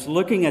I was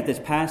looking at this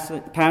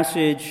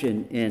passage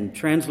and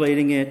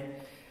translating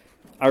it,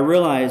 I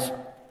realized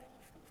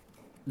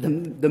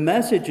the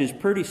Message is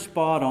pretty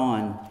spot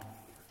on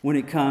when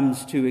it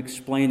comes to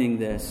explaining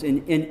this.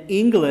 In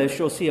English,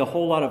 you'll see a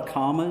whole lot of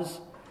commas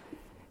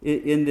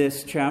in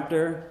this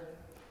chapter,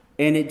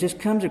 and it just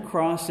comes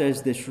across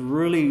as this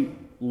really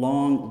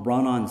long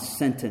run-on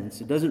sentence.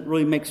 It doesn't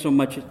really make so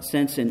much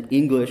sense in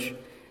English,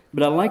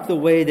 but I like the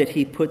way that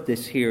he put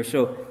this here.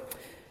 So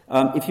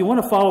if you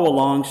want to follow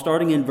along,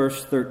 starting in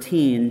verse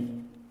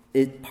 13,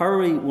 it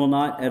probably will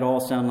not at all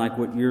sound like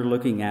what you're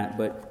looking at,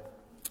 but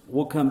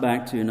we'll come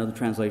back to another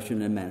translation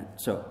in a minute.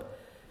 So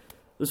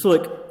let's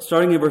look,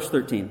 starting in verse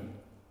 13.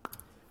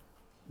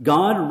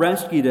 God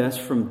rescued us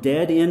from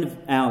dead-end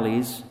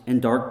alleys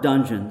and dark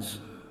dungeons.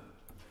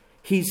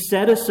 He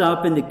set us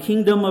up in the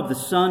kingdom of the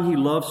Son He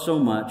loved so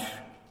much,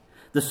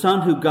 the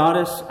Son who got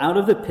us out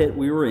of the pit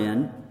we were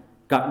in,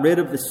 got rid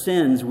of the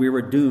sins we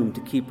were doomed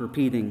to keep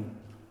repeating.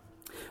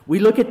 We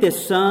look at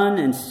this Son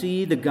and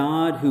see the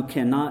God who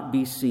cannot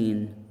be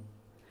seen.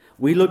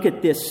 We look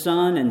at this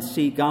Son and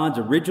see God's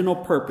original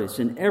purpose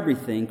in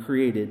everything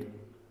created.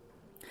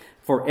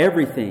 For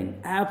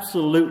everything,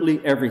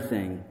 absolutely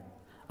everything,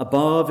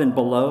 above and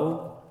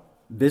below,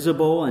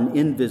 visible and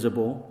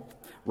invisible,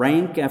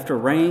 rank after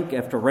rank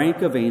after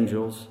rank of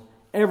angels,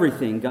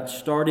 everything got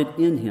started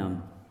in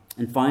Him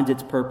and finds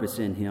its purpose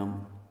in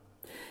Him.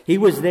 He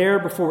was there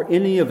before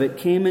any of it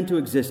came into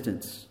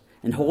existence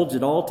and holds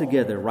it all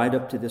together right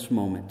up to this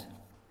moment.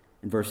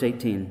 In verse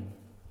 18.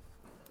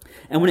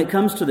 And when it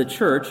comes to the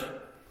church,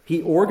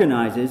 He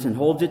organizes and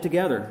holds it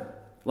together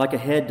like a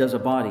head does a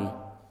body.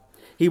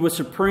 He was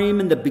supreme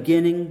in the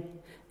beginning,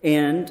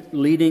 and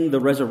leading the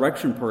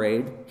resurrection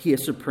parade, He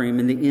is supreme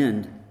in the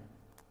end.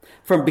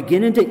 From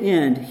beginning to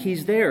end,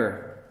 He's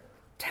there,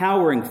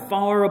 towering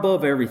far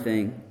above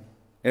everything,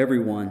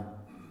 everyone.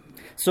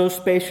 So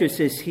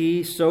spacious is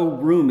He, so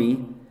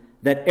roomy,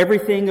 that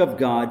everything of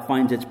God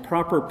finds its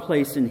proper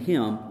place in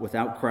Him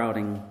without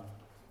crowding.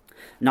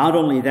 Not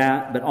only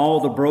that, but all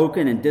the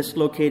broken and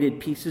dislocated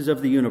pieces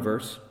of the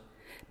universe,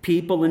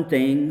 people and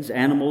things,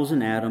 animals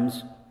and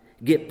atoms,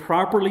 get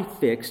properly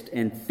fixed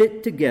and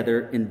fit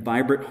together in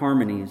vibrant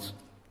harmonies,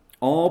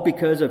 all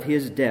because of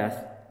His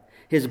death,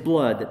 His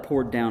blood that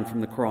poured down from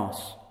the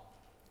cross.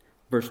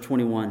 Verse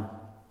 21.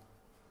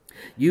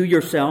 You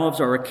yourselves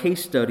are a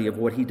case study of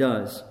what He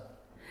does.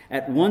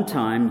 At one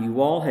time,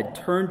 you all had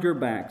turned your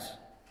backs.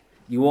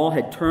 You all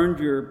had turned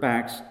your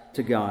backs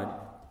to God,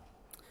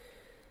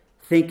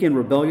 thinking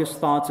rebellious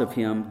thoughts of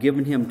Him,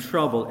 giving Him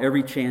trouble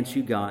every chance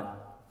you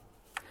got.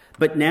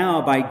 But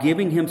now, by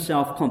giving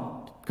Himself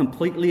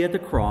completely at the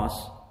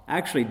cross,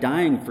 actually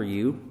dying for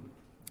you,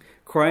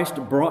 Christ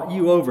brought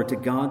you over to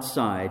God's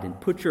side and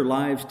put your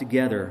lives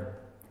together,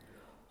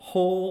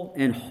 whole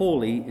and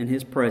holy in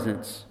His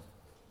presence.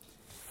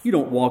 You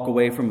don't walk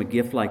away from a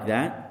gift like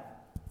that.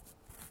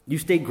 You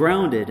stay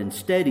grounded and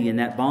steady in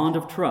that bond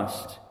of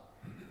trust,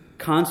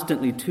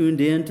 constantly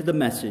tuned in to the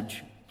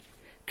message,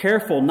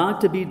 careful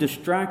not to be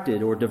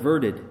distracted or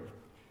diverted.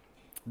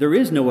 There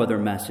is no other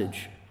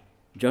message,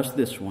 just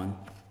this one.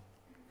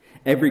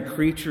 Every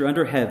creature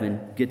under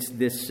heaven gets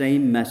this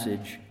same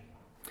message.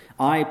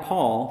 I,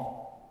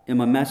 Paul,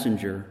 am a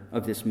messenger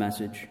of this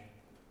message.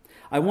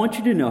 I want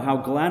you to know how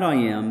glad I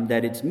am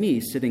that it's me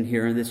sitting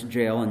here in this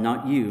jail and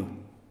not you.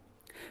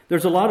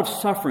 There's a lot of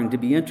suffering to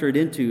be entered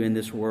into in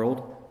this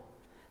world,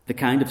 the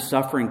kind of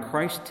suffering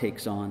Christ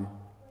takes on.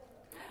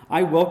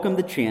 I welcome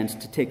the chance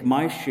to take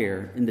my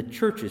share in the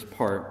church's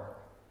part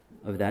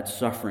of that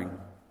suffering.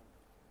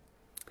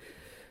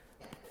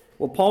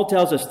 Well, Paul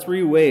tells us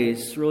three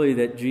ways, really,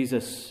 that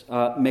Jesus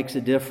makes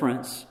a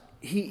difference.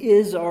 He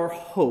is our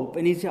hope,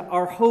 and He's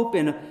our hope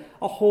in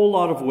a whole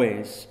lot of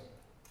ways.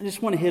 I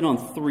just want to hit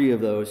on three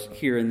of those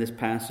here in this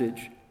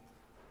passage.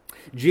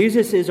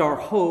 Jesus is our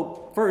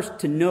hope, first,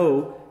 to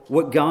know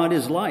what God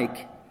is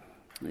like.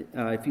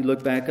 If you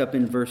look back up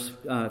in verse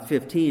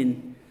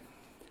 15.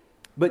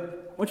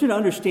 But I want you to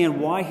understand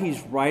why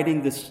he's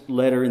writing this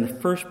letter in the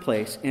first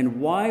place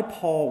and why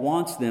Paul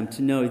wants them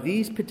to know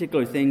these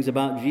particular things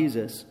about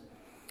Jesus.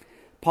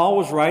 Paul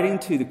was writing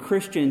to the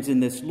Christians in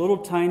this little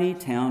tiny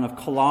town of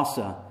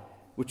Colossae,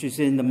 which is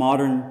in the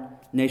modern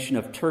nation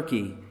of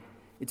Turkey.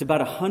 It's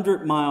about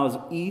 100 miles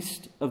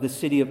east of the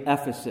city of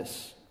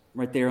Ephesus,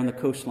 right there on the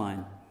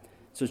coastline.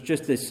 So it's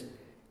just this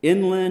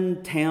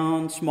inland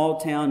town, small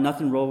town,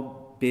 nothing real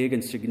big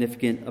and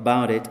significant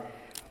about it.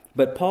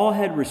 But Paul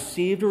had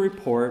received a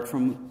report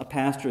from a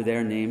pastor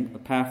there named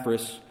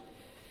Epaphras,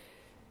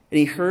 and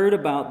he heard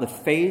about the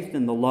faith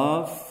and the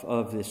love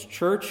of this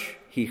church.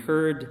 He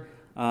heard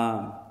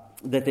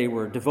that they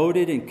were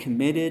devoted and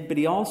committed, but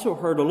he also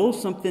heard a little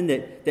something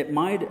that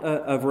might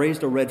have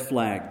raised a red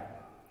flag.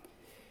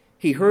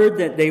 He heard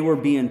that they were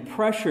being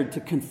pressured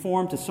to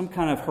conform to some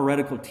kind of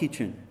heretical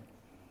teaching.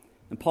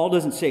 And Paul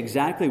doesn't say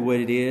exactly what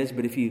it is,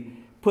 but if you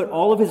put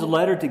all of his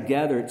letter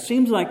together, it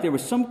seems like there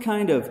was some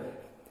kind of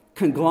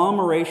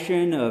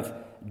conglomeration of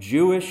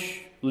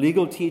Jewish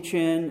legal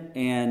teaching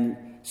and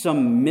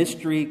some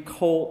mystery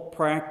cult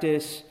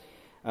practice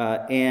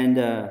and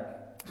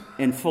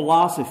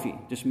philosophy,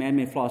 just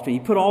man-made philosophy.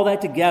 You put all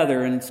that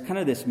together, and it's kind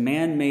of this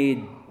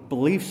man-made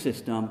belief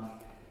system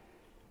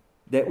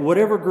that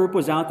whatever group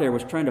was out there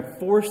was trying to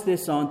force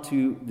this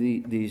onto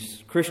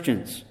these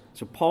Christians.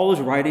 So Paul is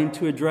writing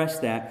to address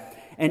that.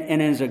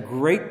 And as a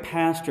great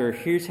pastor,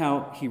 here's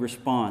how he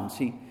responds.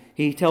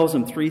 He tells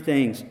them three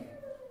things.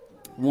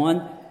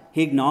 One,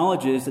 he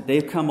acknowledges that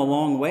they've come a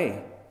long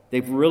way.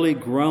 They've really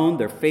grown,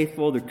 they're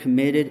faithful, they're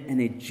committed, and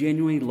they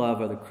genuinely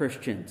love other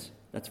Christians.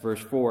 That's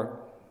verse 4.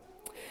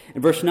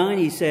 In verse 9,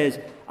 he says,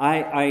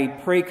 I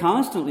pray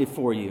constantly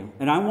for you,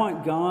 and I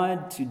want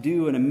God to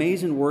do an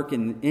amazing work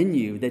in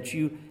you, that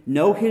you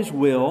know His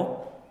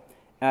will,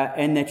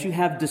 and that you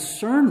have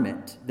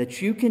discernment,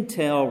 that you can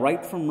tell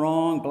right from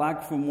wrong,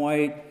 black from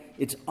white.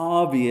 It's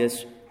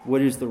obvious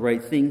what is the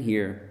right thing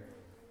here.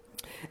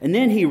 And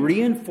then he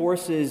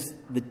reinforces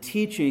the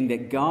teaching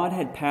that God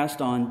had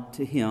passed on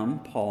to him,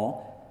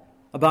 Paul,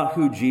 about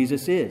who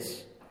Jesus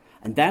is.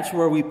 And that's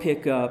where we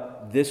pick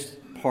up this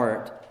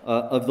part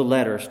of the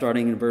letter,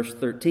 starting in verse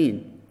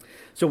 13.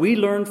 So we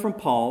learn from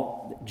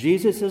Paul that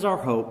Jesus is our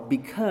hope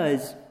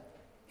because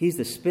He's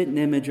the spitting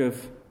image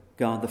of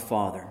God the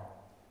Father.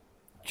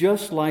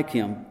 Just like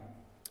Him.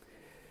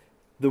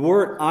 The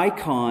word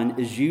icon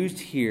is used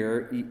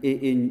here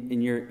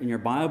in your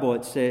Bible.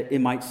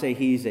 It might say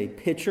He's a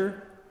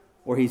picture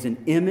or He's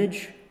an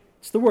image.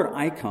 It's the word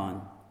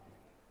icon.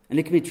 And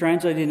it can be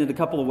translated in a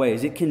couple of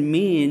ways. It can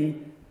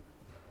mean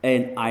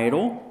an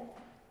idol,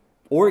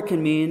 or it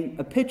can mean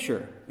a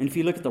picture. And if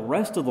you look at the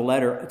rest of the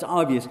letter, it's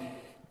obvious.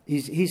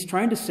 He's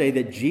trying to say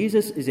that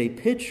Jesus is a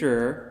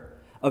picture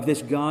of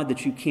this God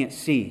that you can't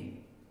see.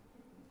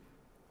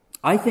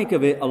 I think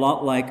of it a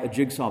lot like a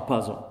jigsaw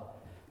puzzle.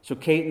 So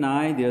Kate and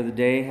I, the other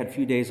day, had a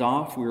few days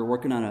off. We were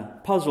working on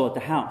a puzzle at the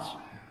house.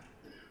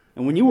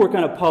 And when you work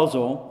on a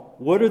puzzle,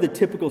 what are the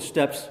typical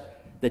steps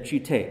that you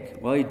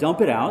take? Well, you dump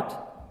it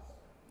out.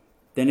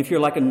 Then if you're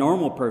like a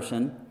normal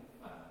person,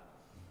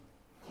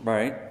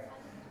 right?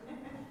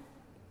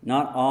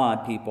 Not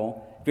odd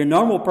people. If you're a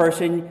normal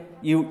person,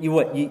 you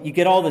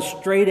get all the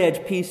straight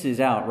edge pieces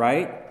out,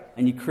 right?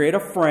 And you create a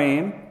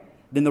frame.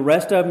 Then the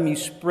rest of them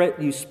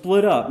you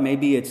split up.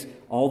 Maybe it's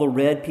all the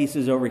red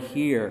pieces over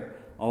here,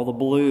 all the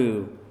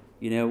blue,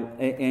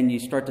 and you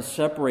start to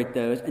separate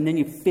those, and then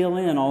you fill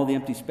in all the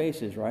empty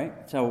spaces, right?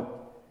 That's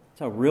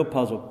how real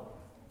puzzle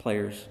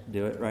players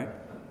do it, right?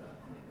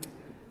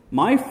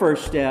 My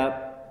first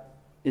step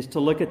is to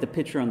look at the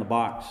picture on the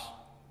box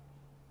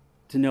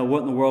to know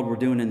what in the world we're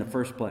doing in the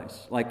first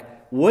place.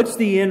 Like, what's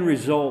the end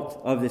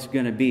result of this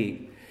going to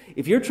be?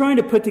 If you're trying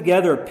to put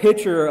together a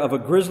picture of a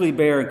grizzly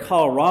bear in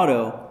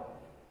Colorado,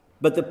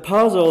 but the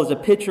puzzle is a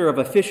picture of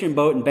a fishing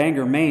boat in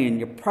Bangor, Maine,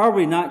 you're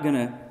probably not going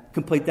to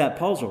complete that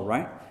puzzle,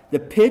 right? The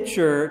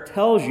picture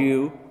tells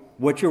you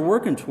what you're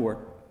working toward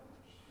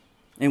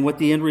and what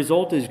the end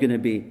result is going to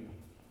be.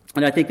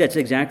 And I think that's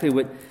exactly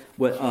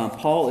what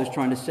Paul is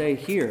trying to say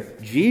here.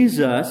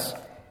 Jesus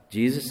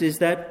is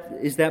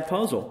that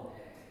puzzle.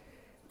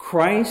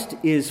 Christ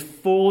is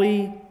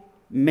fully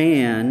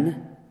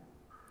man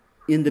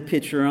in the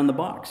picture on the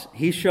box.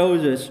 He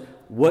shows us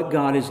what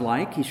God is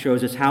like. He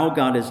shows us how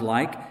God is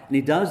like. And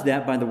He does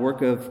that by the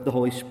work of the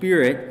Holy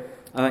Spirit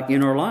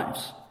in our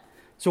lives.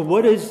 So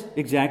what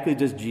exactly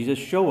does Jesus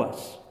show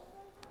us?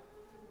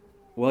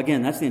 Well,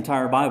 again, that's the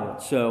entire Bible.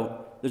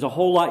 So there's a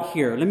whole lot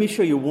here. Let me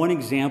show you one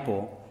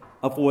example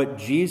of what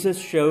Jesus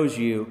shows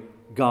you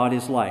God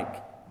is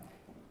like.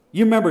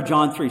 You remember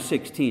John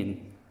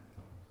 3:16.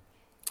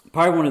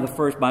 Probably one of the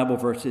first Bible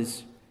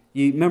verses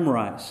you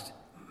memorized.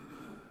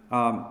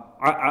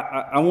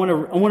 I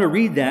want to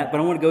read that, but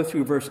I want to go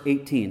through verse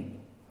 18.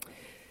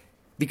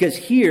 Because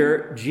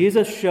here,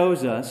 Jesus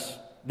shows us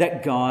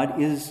that God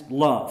is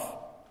love.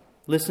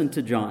 Listen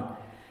to John.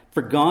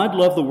 For God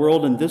loved the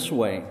world in this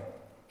way.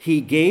 He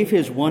gave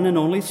His one and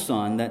only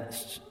Son,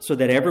 so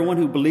that everyone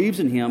who believes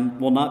in Him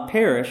will not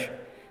perish,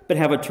 but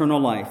have eternal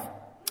life.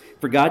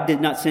 For God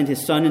did not send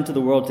His Son into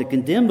the world to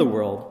condemn the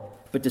world,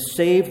 but to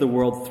save the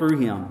world through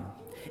Him.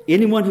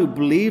 Anyone who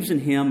believes in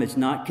Him is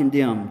not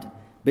condemned,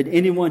 but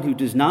anyone who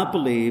does not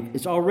believe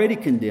is already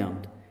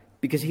condemned,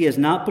 because he has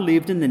not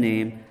believed in the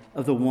name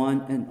of the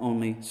one and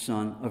only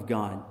Son of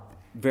God.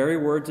 Very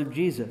words of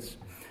Jesus.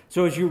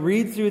 So as you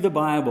read through the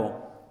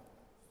Bible,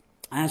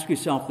 ask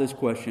yourself this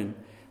question: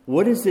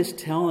 what is this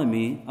telling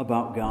me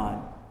about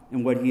God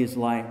and what He is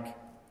like?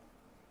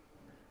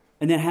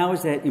 And then how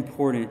is that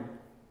important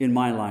in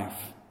my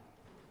life?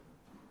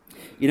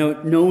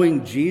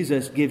 Knowing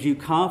Jesus gives you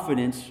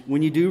confidence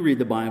when you do read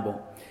the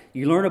Bible.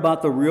 You learn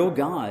about the real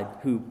God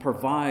who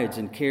provides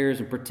and cares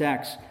and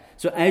protects.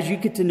 So as you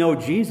get to know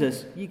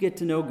Jesus, you get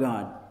to know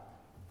God.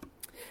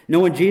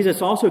 Knowing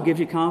Jesus also gives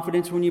you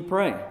confidence when you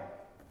pray.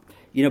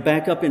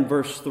 Back up in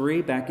verse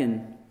 3,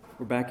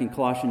 we're back in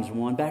Colossians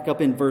 1. Back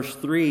up in verse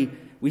 3,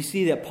 we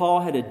see that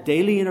Paul had a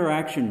daily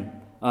interaction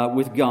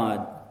with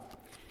God.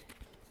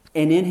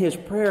 And in his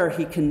prayer,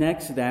 he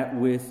connects that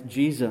with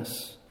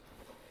Jesus.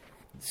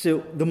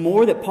 So the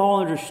more that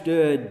Paul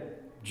understood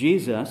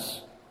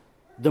Jesus,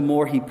 the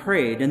more he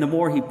prayed. And the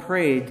more he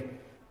prayed,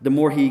 the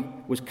more he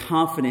was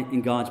confident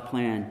in God's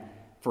plan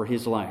for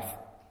his life.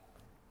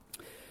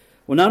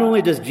 Well, not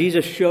only does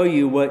Jesus show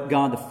you what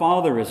God the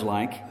Father is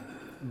like,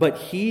 but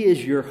he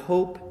is your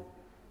hope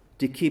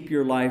to keep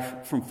your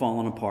life from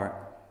falling apart.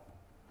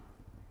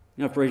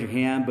 You don't have to raise your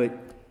hand, but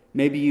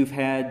maybe you've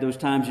had those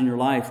times in your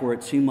life where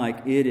it seemed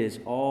like it is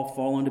all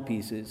falling to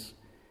pieces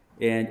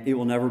and it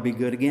will never be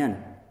good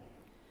again.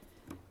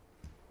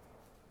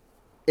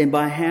 And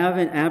by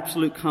having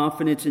absolute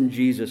confidence in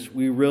Jesus,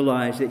 we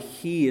realize that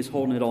he is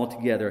holding it all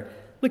together.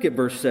 Look at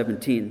verse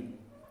 17.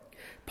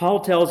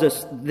 Paul tells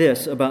us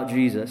this about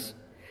Jesus.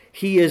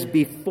 He is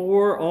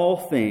before all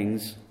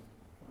things,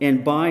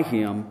 and by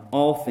him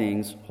all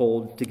things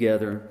hold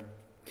together.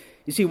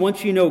 You see,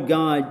 once you know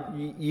God,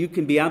 you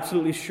can be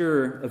absolutely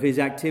sure of his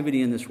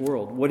activity in this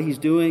world, what he's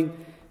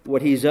doing,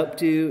 what he's up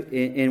to,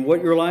 and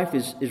what your life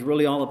is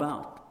really all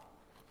about.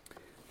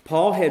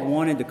 Paul had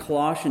wanted the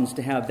Colossians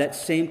to have that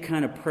same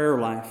kind of prayer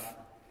life,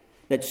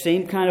 that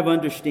same kind of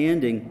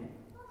understanding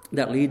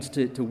that leads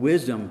to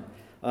wisdom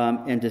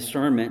and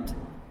discernment,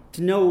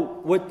 to know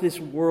what this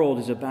world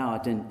is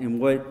about and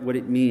what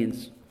it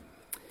means.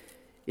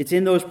 It's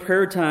in those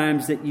prayer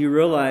times that you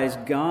realize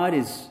God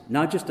is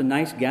not just a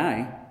nice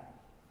guy.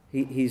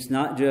 He's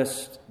not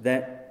just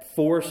that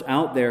force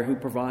out there who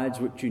provides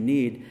what you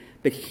need,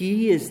 but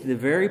he is the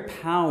very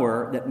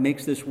power that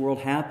makes this world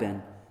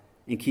happen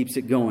and keeps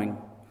it going.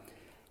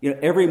 You know,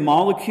 every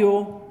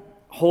molecule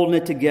holding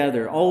it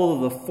together, all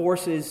of the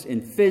forces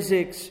in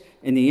physics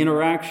and the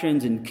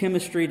interactions in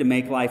chemistry to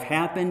make life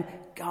happen,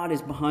 God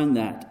is behind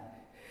that.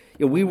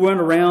 You know, we run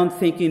around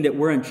thinking that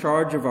we're in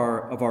charge of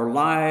our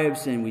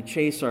lives and we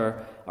chase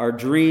our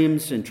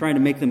dreams and trying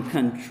to make them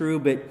come true,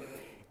 but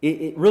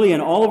it really,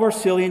 in all of our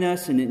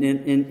silliness and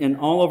in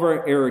all of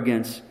our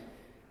arrogance,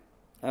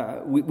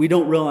 we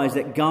don't realize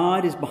that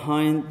God is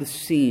behind the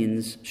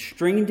scenes,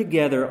 stringing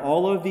together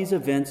all of these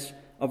events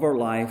of our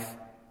life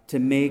to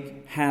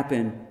make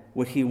happen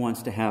what he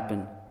wants to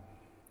happen.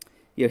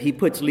 You know, he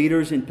puts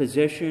leaders in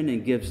position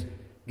and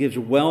gives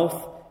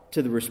wealth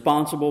to the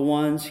responsible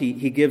ones.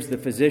 He gives the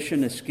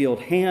physician a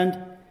skilled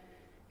hand.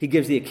 He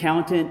gives the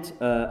accountant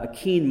a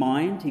keen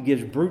mind. He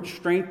gives brute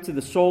strength to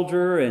the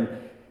soldier and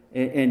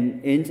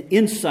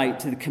insight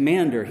to the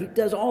commander. He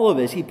does all of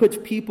this. He puts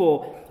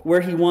people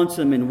where he wants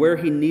them and where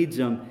he needs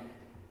them.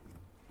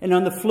 And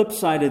on the flip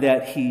side of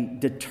that, he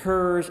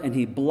deters and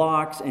he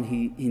blocks and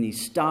he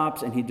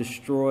stops and he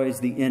destroys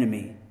the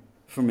enemy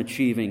from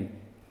achieving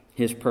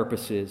his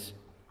purposes.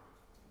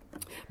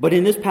 But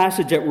in this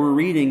passage that we're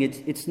reading,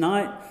 it's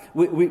not.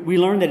 We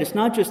learn that it's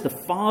not just the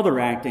Father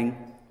acting;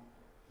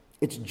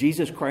 it's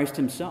Jesus Christ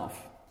himself.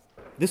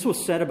 This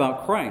was said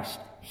about Christ.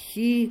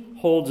 He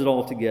holds it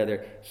all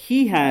together.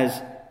 He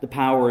has the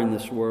power in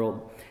this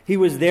world. He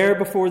was there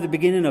before the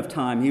beginning of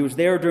time. He was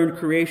there during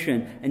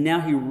creation, and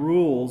now he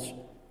rules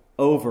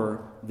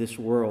over this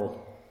world.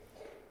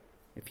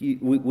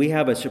 We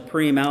have a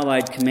supreme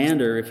allied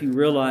commander. If you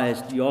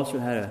realized you also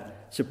had a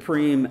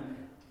supreme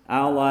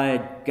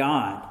allied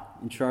God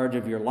in charge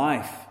of your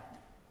life,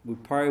 we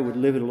probably would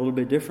live it a little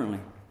bit differently.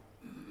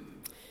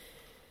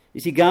 You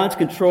see, God's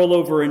control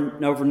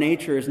over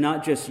nature is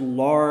not just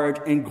large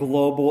and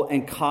global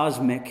and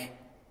cosmic.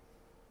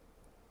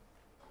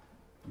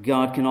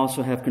 God can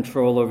also have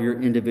control over your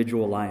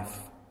individual life.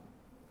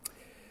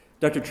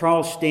 Dr.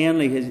 Charles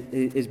Stanley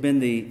has been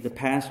the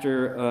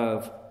pastor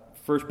of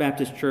First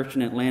Baptist Church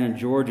in Atlanta,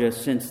 Georgia,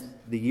 since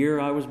the year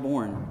I was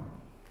born.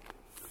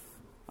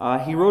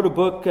 He wrote a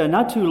book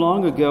not too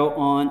long ago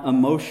on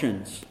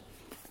emotions.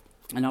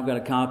 And I've got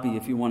a copy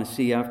if you want to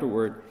see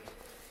afterward.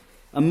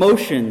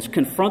 Emotions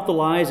confront the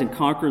lies and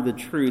conquer the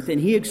truth.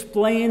 And he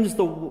explains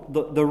the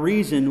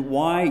reason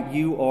why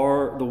you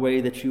are the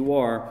way that you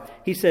are.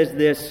 He says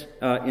this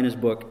in his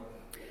book.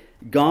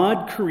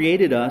 God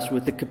created us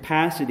with the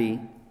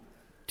capacity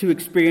to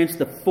experience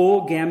the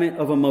full gamut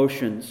of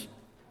emotions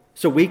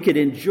so we could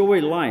enjoy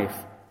life,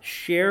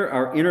 share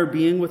our inner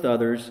being with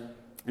others,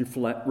 and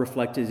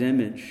reflect his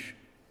image.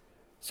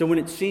 So when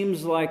it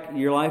seems like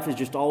your life is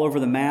just all over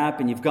the map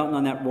and you've gotten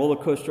on that roller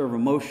coaster of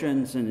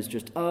emotions and it's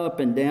just up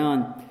and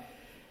down,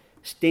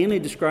 Stanley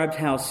describes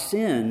how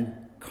sin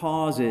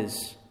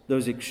causes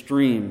those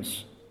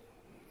extremes.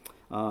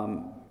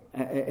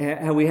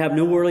 How we have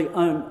no really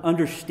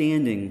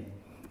understanding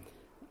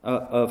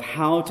of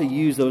how to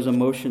use those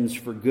emotions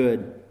for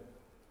good.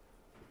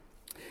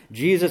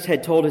 Jesus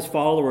had told his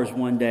followers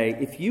one day,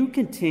 if you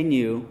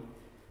continue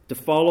to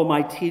follow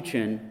my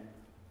teaching,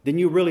 then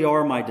you really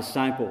are my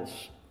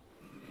disciples.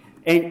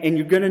 And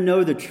you're going to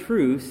know the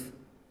truth,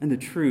 and the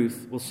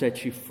truth will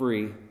set you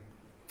free.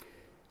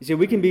 You see,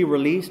 we can be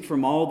released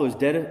from all those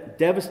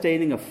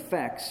devastating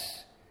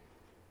effects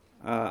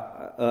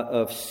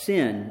of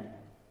sin,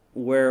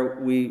 where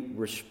we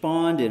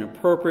respond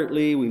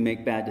inappropriately, we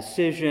make bad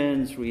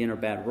decisions, we enter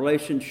bad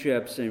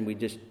relationships, and we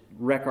just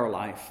wreck our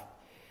life.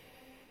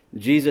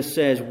 Jesus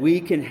says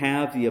we can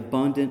have the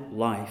abundant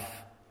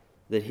life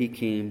that he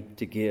came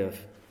to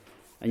give.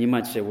 And you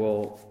might say,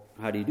 well,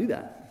 how do you do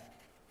that?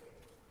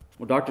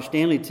 Well, Dr.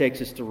 Stanley takes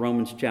us to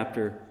Romans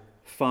chapter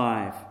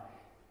 5.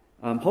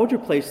 Hold your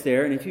place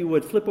there, and if you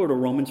would, flip over to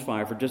Romans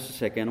 5 for just a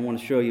second. I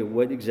want to show you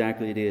what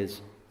exactly it is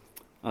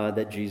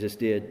that Jesus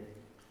did.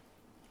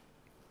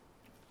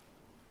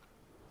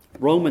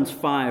 Romans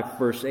 5,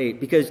 verse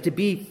 8. Because to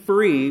be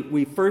free,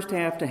 we first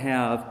have to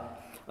have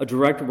a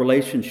direct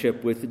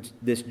relationship with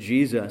this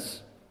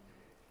Jesus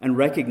and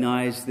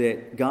recognize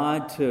that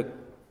God took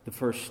the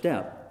first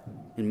step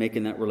in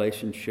making that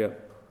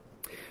relationship.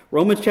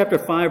 Romans chapter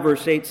 5,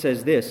 verse 8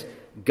 says this: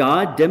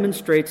 God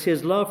demonstrates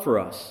His love for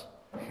us,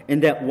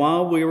 and that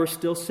while we were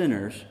still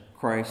sinners,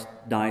 Christ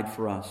died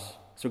for us.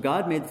 So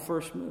God made the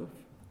first move.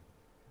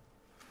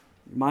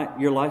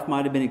 Your life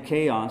might have been in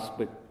chaos,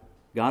 but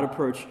God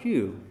approached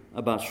you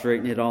about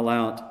straightening it all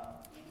out.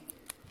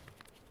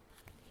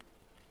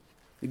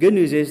 The good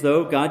news is,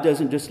 though, God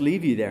doesn't just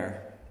leave you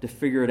there to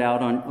figure it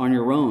out on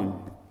your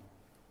own.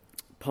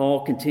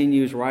 Paul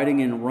continues writing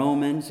in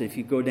Romans. If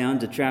you go down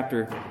to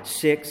chapter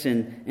 6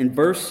 and in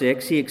verse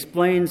 6, he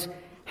explains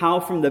how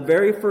from the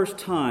very first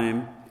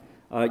time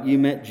you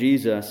met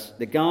Jesus,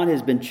 that God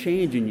has been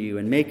changing you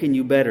and making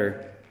you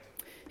better.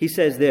 He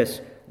says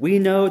this: we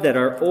know that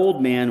our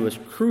old man was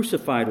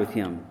crucified with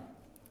Him,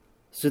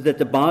 so that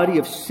the body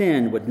of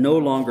sin would no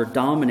longer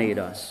dominate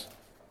us.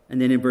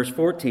 And then in verse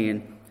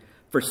 14,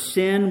 for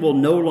sin will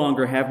no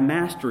longer have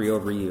mastery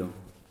over you,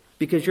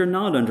 because you're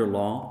not under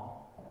law,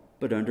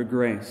 but under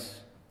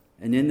grace.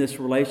 And in this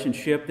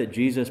relationship that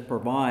Jesus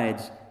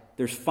provides,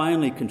 there's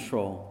finally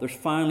control, there's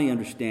finally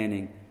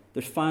understanding,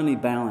 there's finally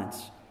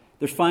balance,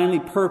 there's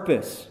finally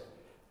purpose,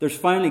 there's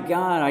finally,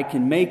 God, I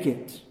can make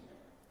it.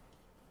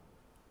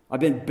 I've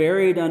been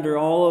buried under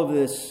all of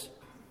this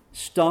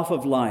stuff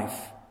of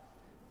life,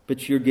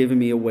 but you're giving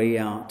me a way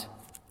out.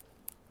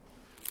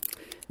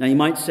 Now you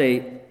might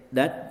say,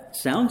 that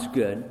sounds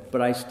good, but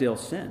I still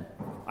sin.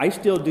 I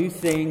still do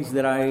things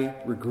that I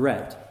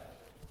regret.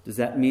 Does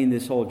that mean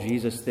this whole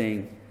Jesus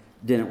thing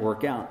didn't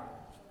work out?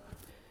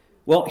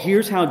 Well,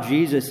 here's how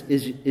Jesus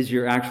is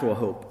your actual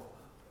hope.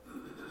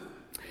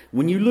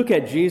 When you look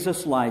at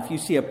Jesus' life, you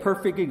see a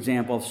perfect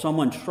example of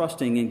someone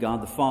trusting in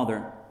God the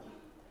Father.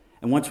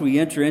 And once we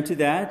enter into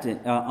that,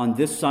 on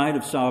this side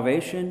of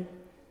salvation,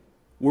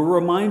 we're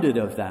reminded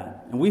of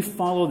that. And we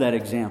follow that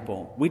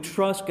example. We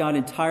trust God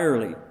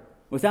entirely,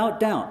 without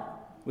doubt,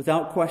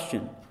 without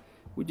question.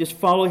 We just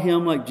follow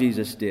Him like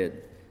Jesus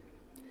did.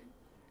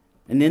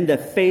 And then the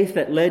faith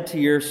that led to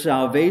your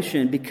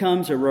salvation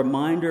becomes a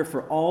reminder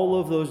for all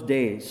of those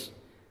days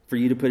for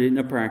you to put it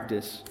into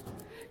practice.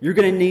 You're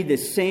going to need the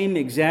same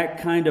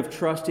exact kind of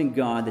trust in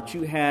God that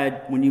you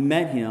had when you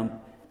met Him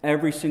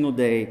every single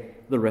day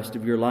the rest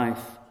of your life.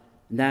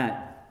 And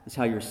that is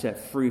how you're set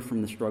free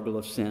from the struggle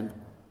of sin.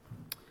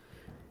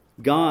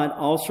 God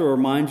also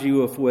reminds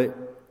you of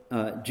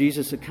what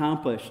Jesus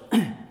accomplished.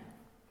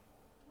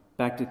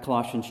 Back to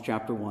Colossians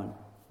chapter 1.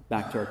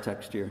 Back to our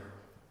text here.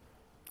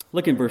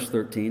 Look in verse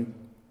 13.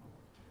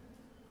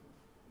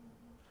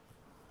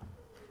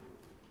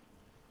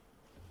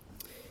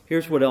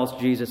 Here's what else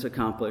Jesus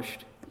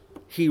accomplished.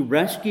 He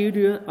rescued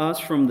us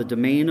from the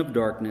domain of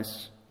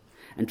darkness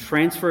and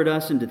transferred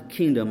us into the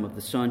kingdom of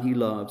the Son He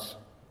loves.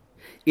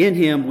 In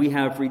Him we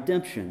have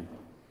redemption,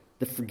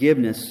 the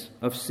forgiveness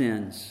of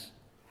sins.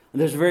 And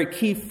there's a very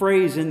key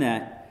phrase in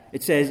that.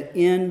 It says,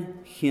 in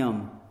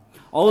Him.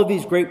 All of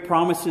these great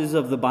promises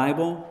of the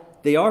Bible,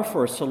 they are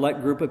for a select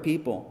group of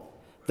people.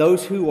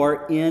 Those who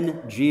are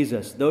in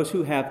Jesus, those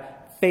who have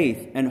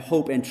faith and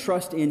hope and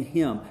trust in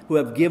Him, who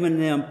have given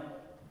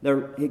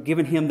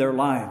Him their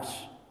lives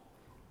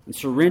and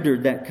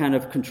surrendered that kind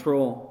of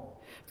control.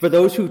 For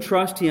those who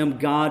trust Him,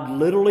 God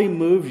literally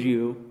moves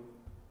you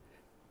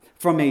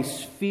from a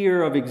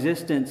sphere of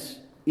existence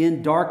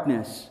in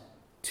darkness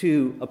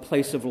to a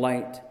place of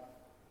light.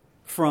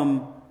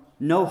 From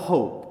no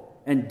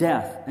hope and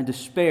death and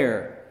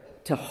despair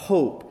to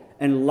hope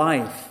and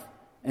life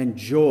and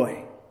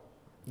joy.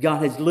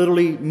 God has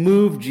literally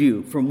moved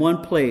you from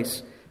one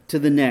place to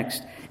the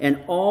next.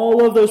 And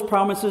all of those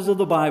promises of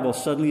the Bible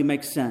suddenly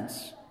make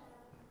sense.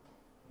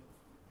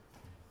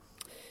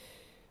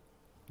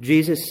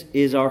 Jesus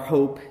is our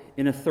hope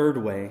in a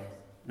third way,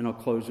 and I'll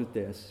close with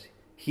this.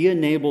 He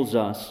enables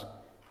us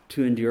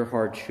to endure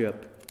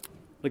hardship.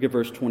 Look at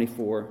verse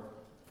 24.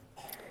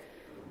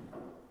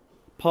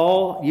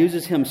 Paul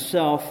uses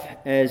himself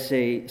as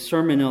a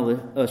sermon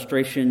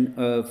illustration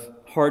of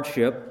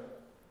hardship.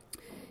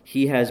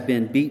 He has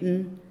been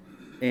beaten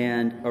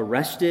and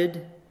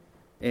arrested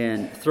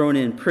and thrown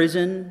in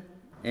prison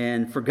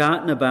and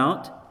forgotten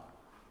about.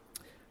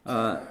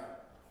 And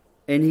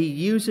he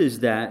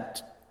uses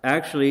that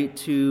actually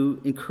to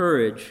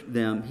encourage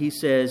them. He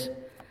says,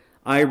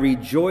 I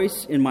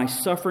rejoice in my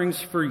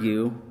sufferings for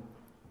you,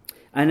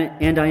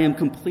 and I am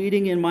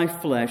completing in my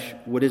flesh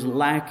what is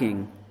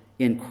lacking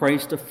in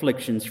Christ's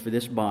afflictions for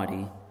this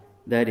body,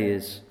 that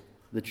is,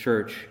 the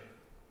church.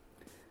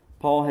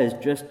 Paul has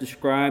just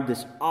described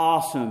this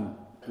awesome,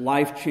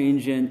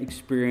 life-changing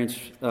experience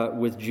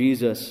with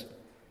Jesus.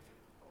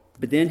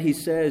 But then he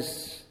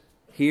says,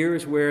 here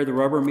is where the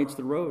rubber meets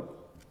the road.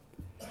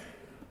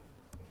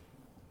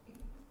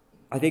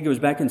 I think it was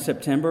back in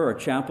September, our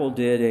chapel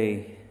did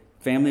a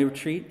family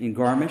retreat in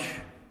Garmisch.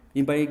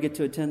 Anybody get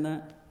to attend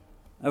that?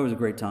 That was a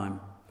great time.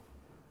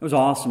 It was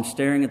awesome,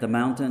 staring at the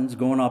mountains,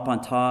 going up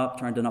on top,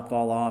 trying to not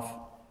fall off.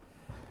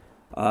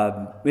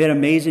 We had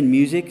amazing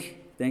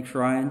music. Thanks,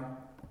 Ryan.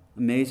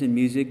 Amazing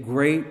music.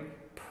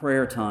 Great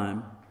prayer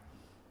time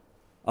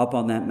up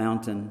on that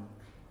mountain.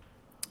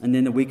 And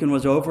then the weekend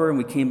was over and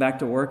we came back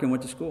to work and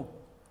went to school.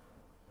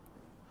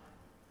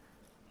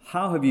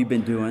 How have you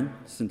been doing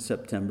since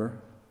September,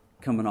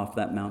 coming off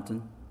that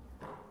mountain?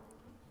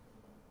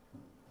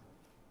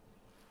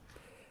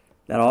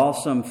 That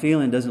awesome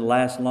feeling doesn't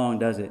last long,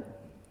 does it?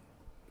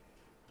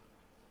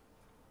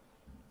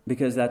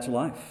 Because that's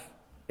life.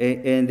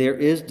 And there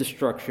is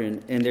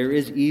destruction, and there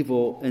is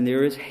evil, and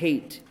there is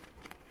hate.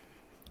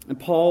 And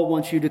Paul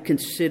wants you to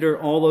consider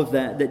all of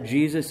that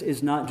Jesus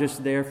is not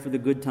just there for the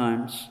good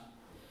times.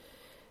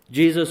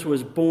 Jesus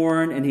was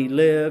born, and he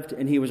lived,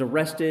 and he was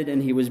arrested,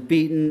 and he was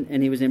beaten,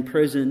 and he was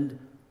imprisoned,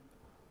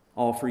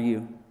 all for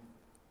you.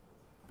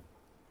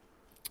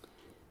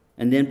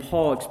 And then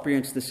Paul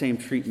experienced the same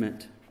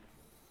treatment.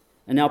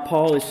 And now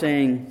Paul is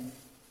saying,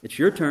 it's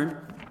your turn.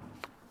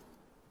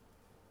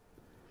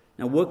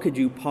 Now, what could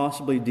you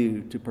possibly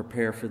do to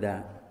prepare for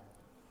that?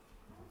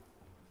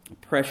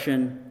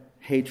 Oppression,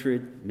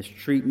 hatred,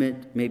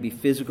 mistreatment, maybe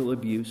physical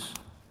abuse.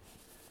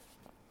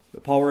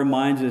 But Paul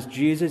reminds us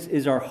Jesus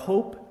is our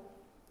hope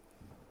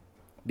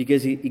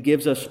because he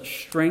gives us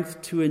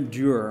strength to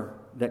endure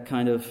that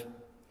kind of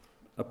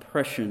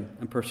oppression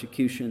and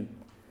persecution.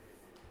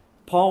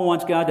 Paul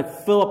wants God to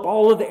fill up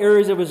all of the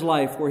areas of his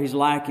life where he's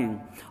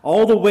lacking,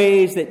 all the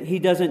ways that he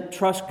doesn't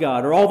trust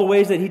God, or all the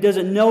ways that he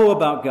doesn't know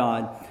about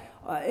God.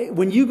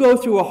 When you go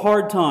through a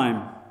hard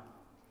time,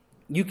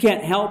 you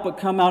can't help but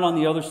come out on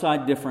the other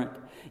side different.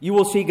 You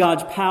will see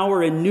God's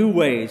power in new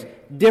ways,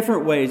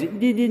 different ways. You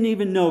didn't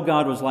even know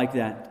God was like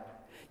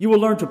that. You will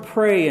learn to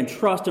pray and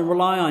trust and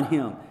rely on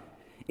Him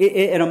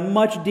at a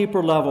much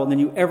deeper level than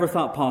you ever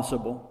thought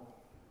possible.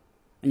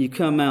 And you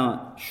come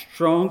out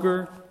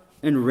stronger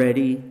and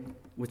ready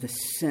with a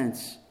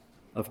sense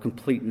of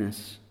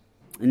completeness.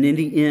 And in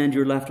the end,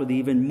 you're left with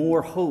even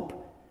more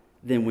hope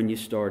than when you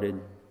started.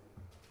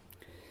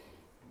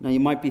 Now you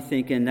might be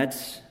thinking,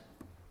 that's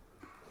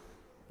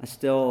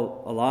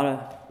still a lot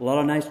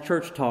of nice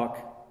church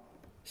talk.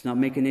 It's not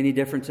making any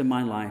difference in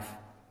my life.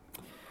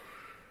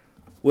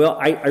 Well,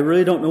 I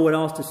really don't know what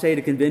else to say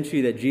to convince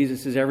you that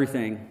Jesus is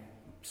everything.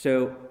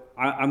 So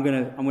I'm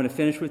gonna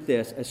finish with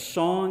this. A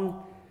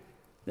song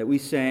that we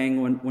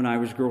sang when I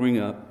was growing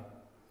up.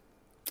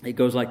 It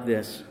goes like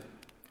this.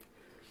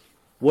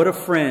 What a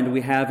friend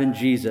we have in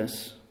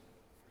Jesus,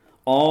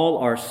 all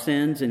our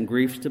sins and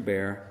griefs to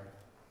bear.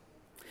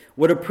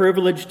 What a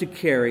privilege to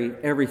carry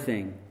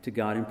everything to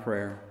God in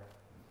prayer.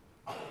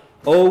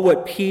 Oh,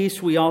 what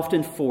peace we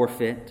often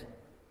forfeit.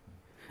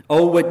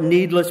 Oh, what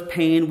needless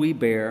pain we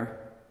bear.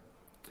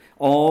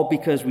 All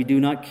because we do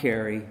not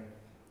carry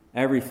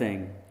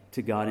everything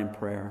to God in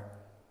prayer.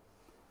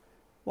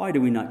 Why do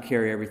we not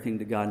carry everything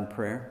to God in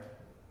prayer?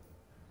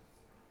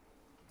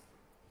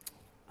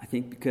 I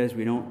think because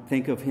we don't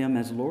think of Him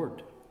as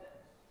Lord.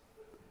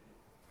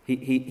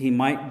 He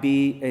might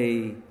be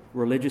a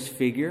religious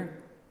figure.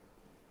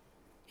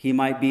 He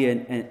might be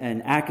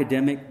an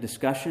academic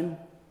discussion.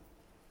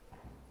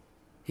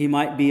 He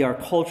might be our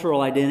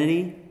cultural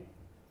identity,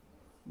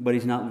 but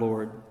He's not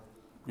Lord.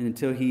 And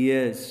until He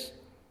is,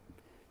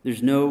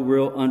 there's no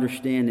real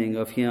understanding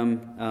of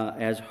Him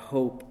as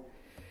hope.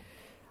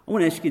 I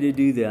want to ask you to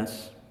do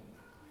this.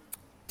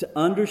 To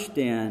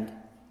understand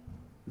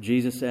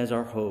Jesus as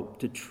our hope,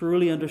 to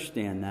truly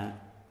understand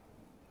that,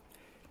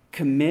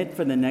 commit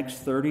for the next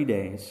 30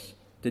 days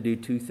to do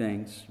two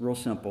things. Real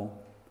simple.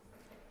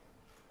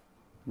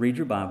 Read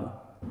your Bible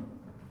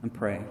and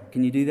pray.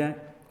 Can you do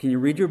that? Can you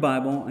read your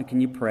Bible and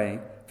can you pray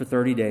for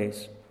 30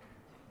 days?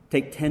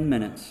 Take 10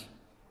 minutes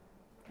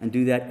and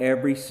do that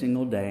every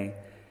single day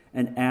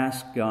and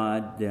ask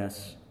God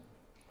this.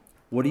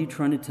 What are you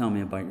trying to tell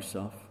me about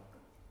yourself?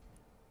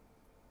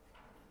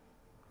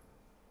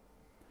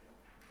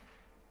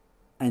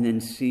 And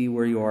then see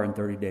where you are in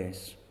 30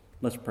 days.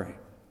 Let's pray.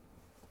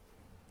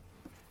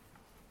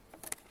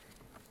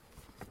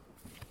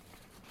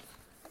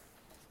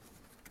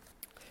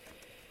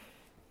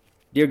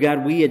 Dear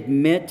God, we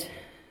admit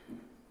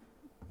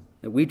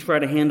that we try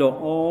to handle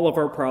all of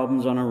our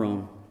problems on our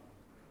own.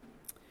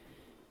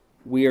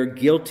 We are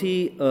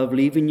guilty of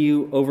leaving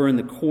you over in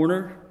the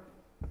corner,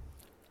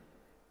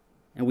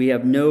 and we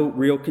have no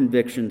real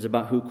convictions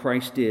about who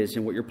Christ is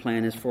and what your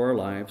plan is for our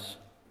lives.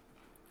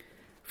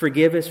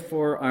 Forgive us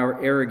for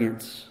our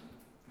arrogance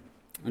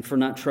and for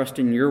not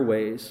trusting your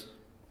ways.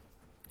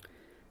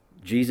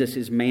 Jesus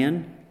is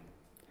man.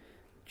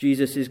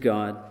 Jesus is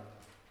God.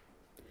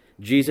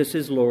 Jesus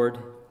is Lord.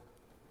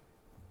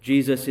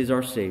 Jesus is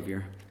our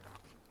Savior.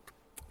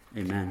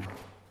 Amen.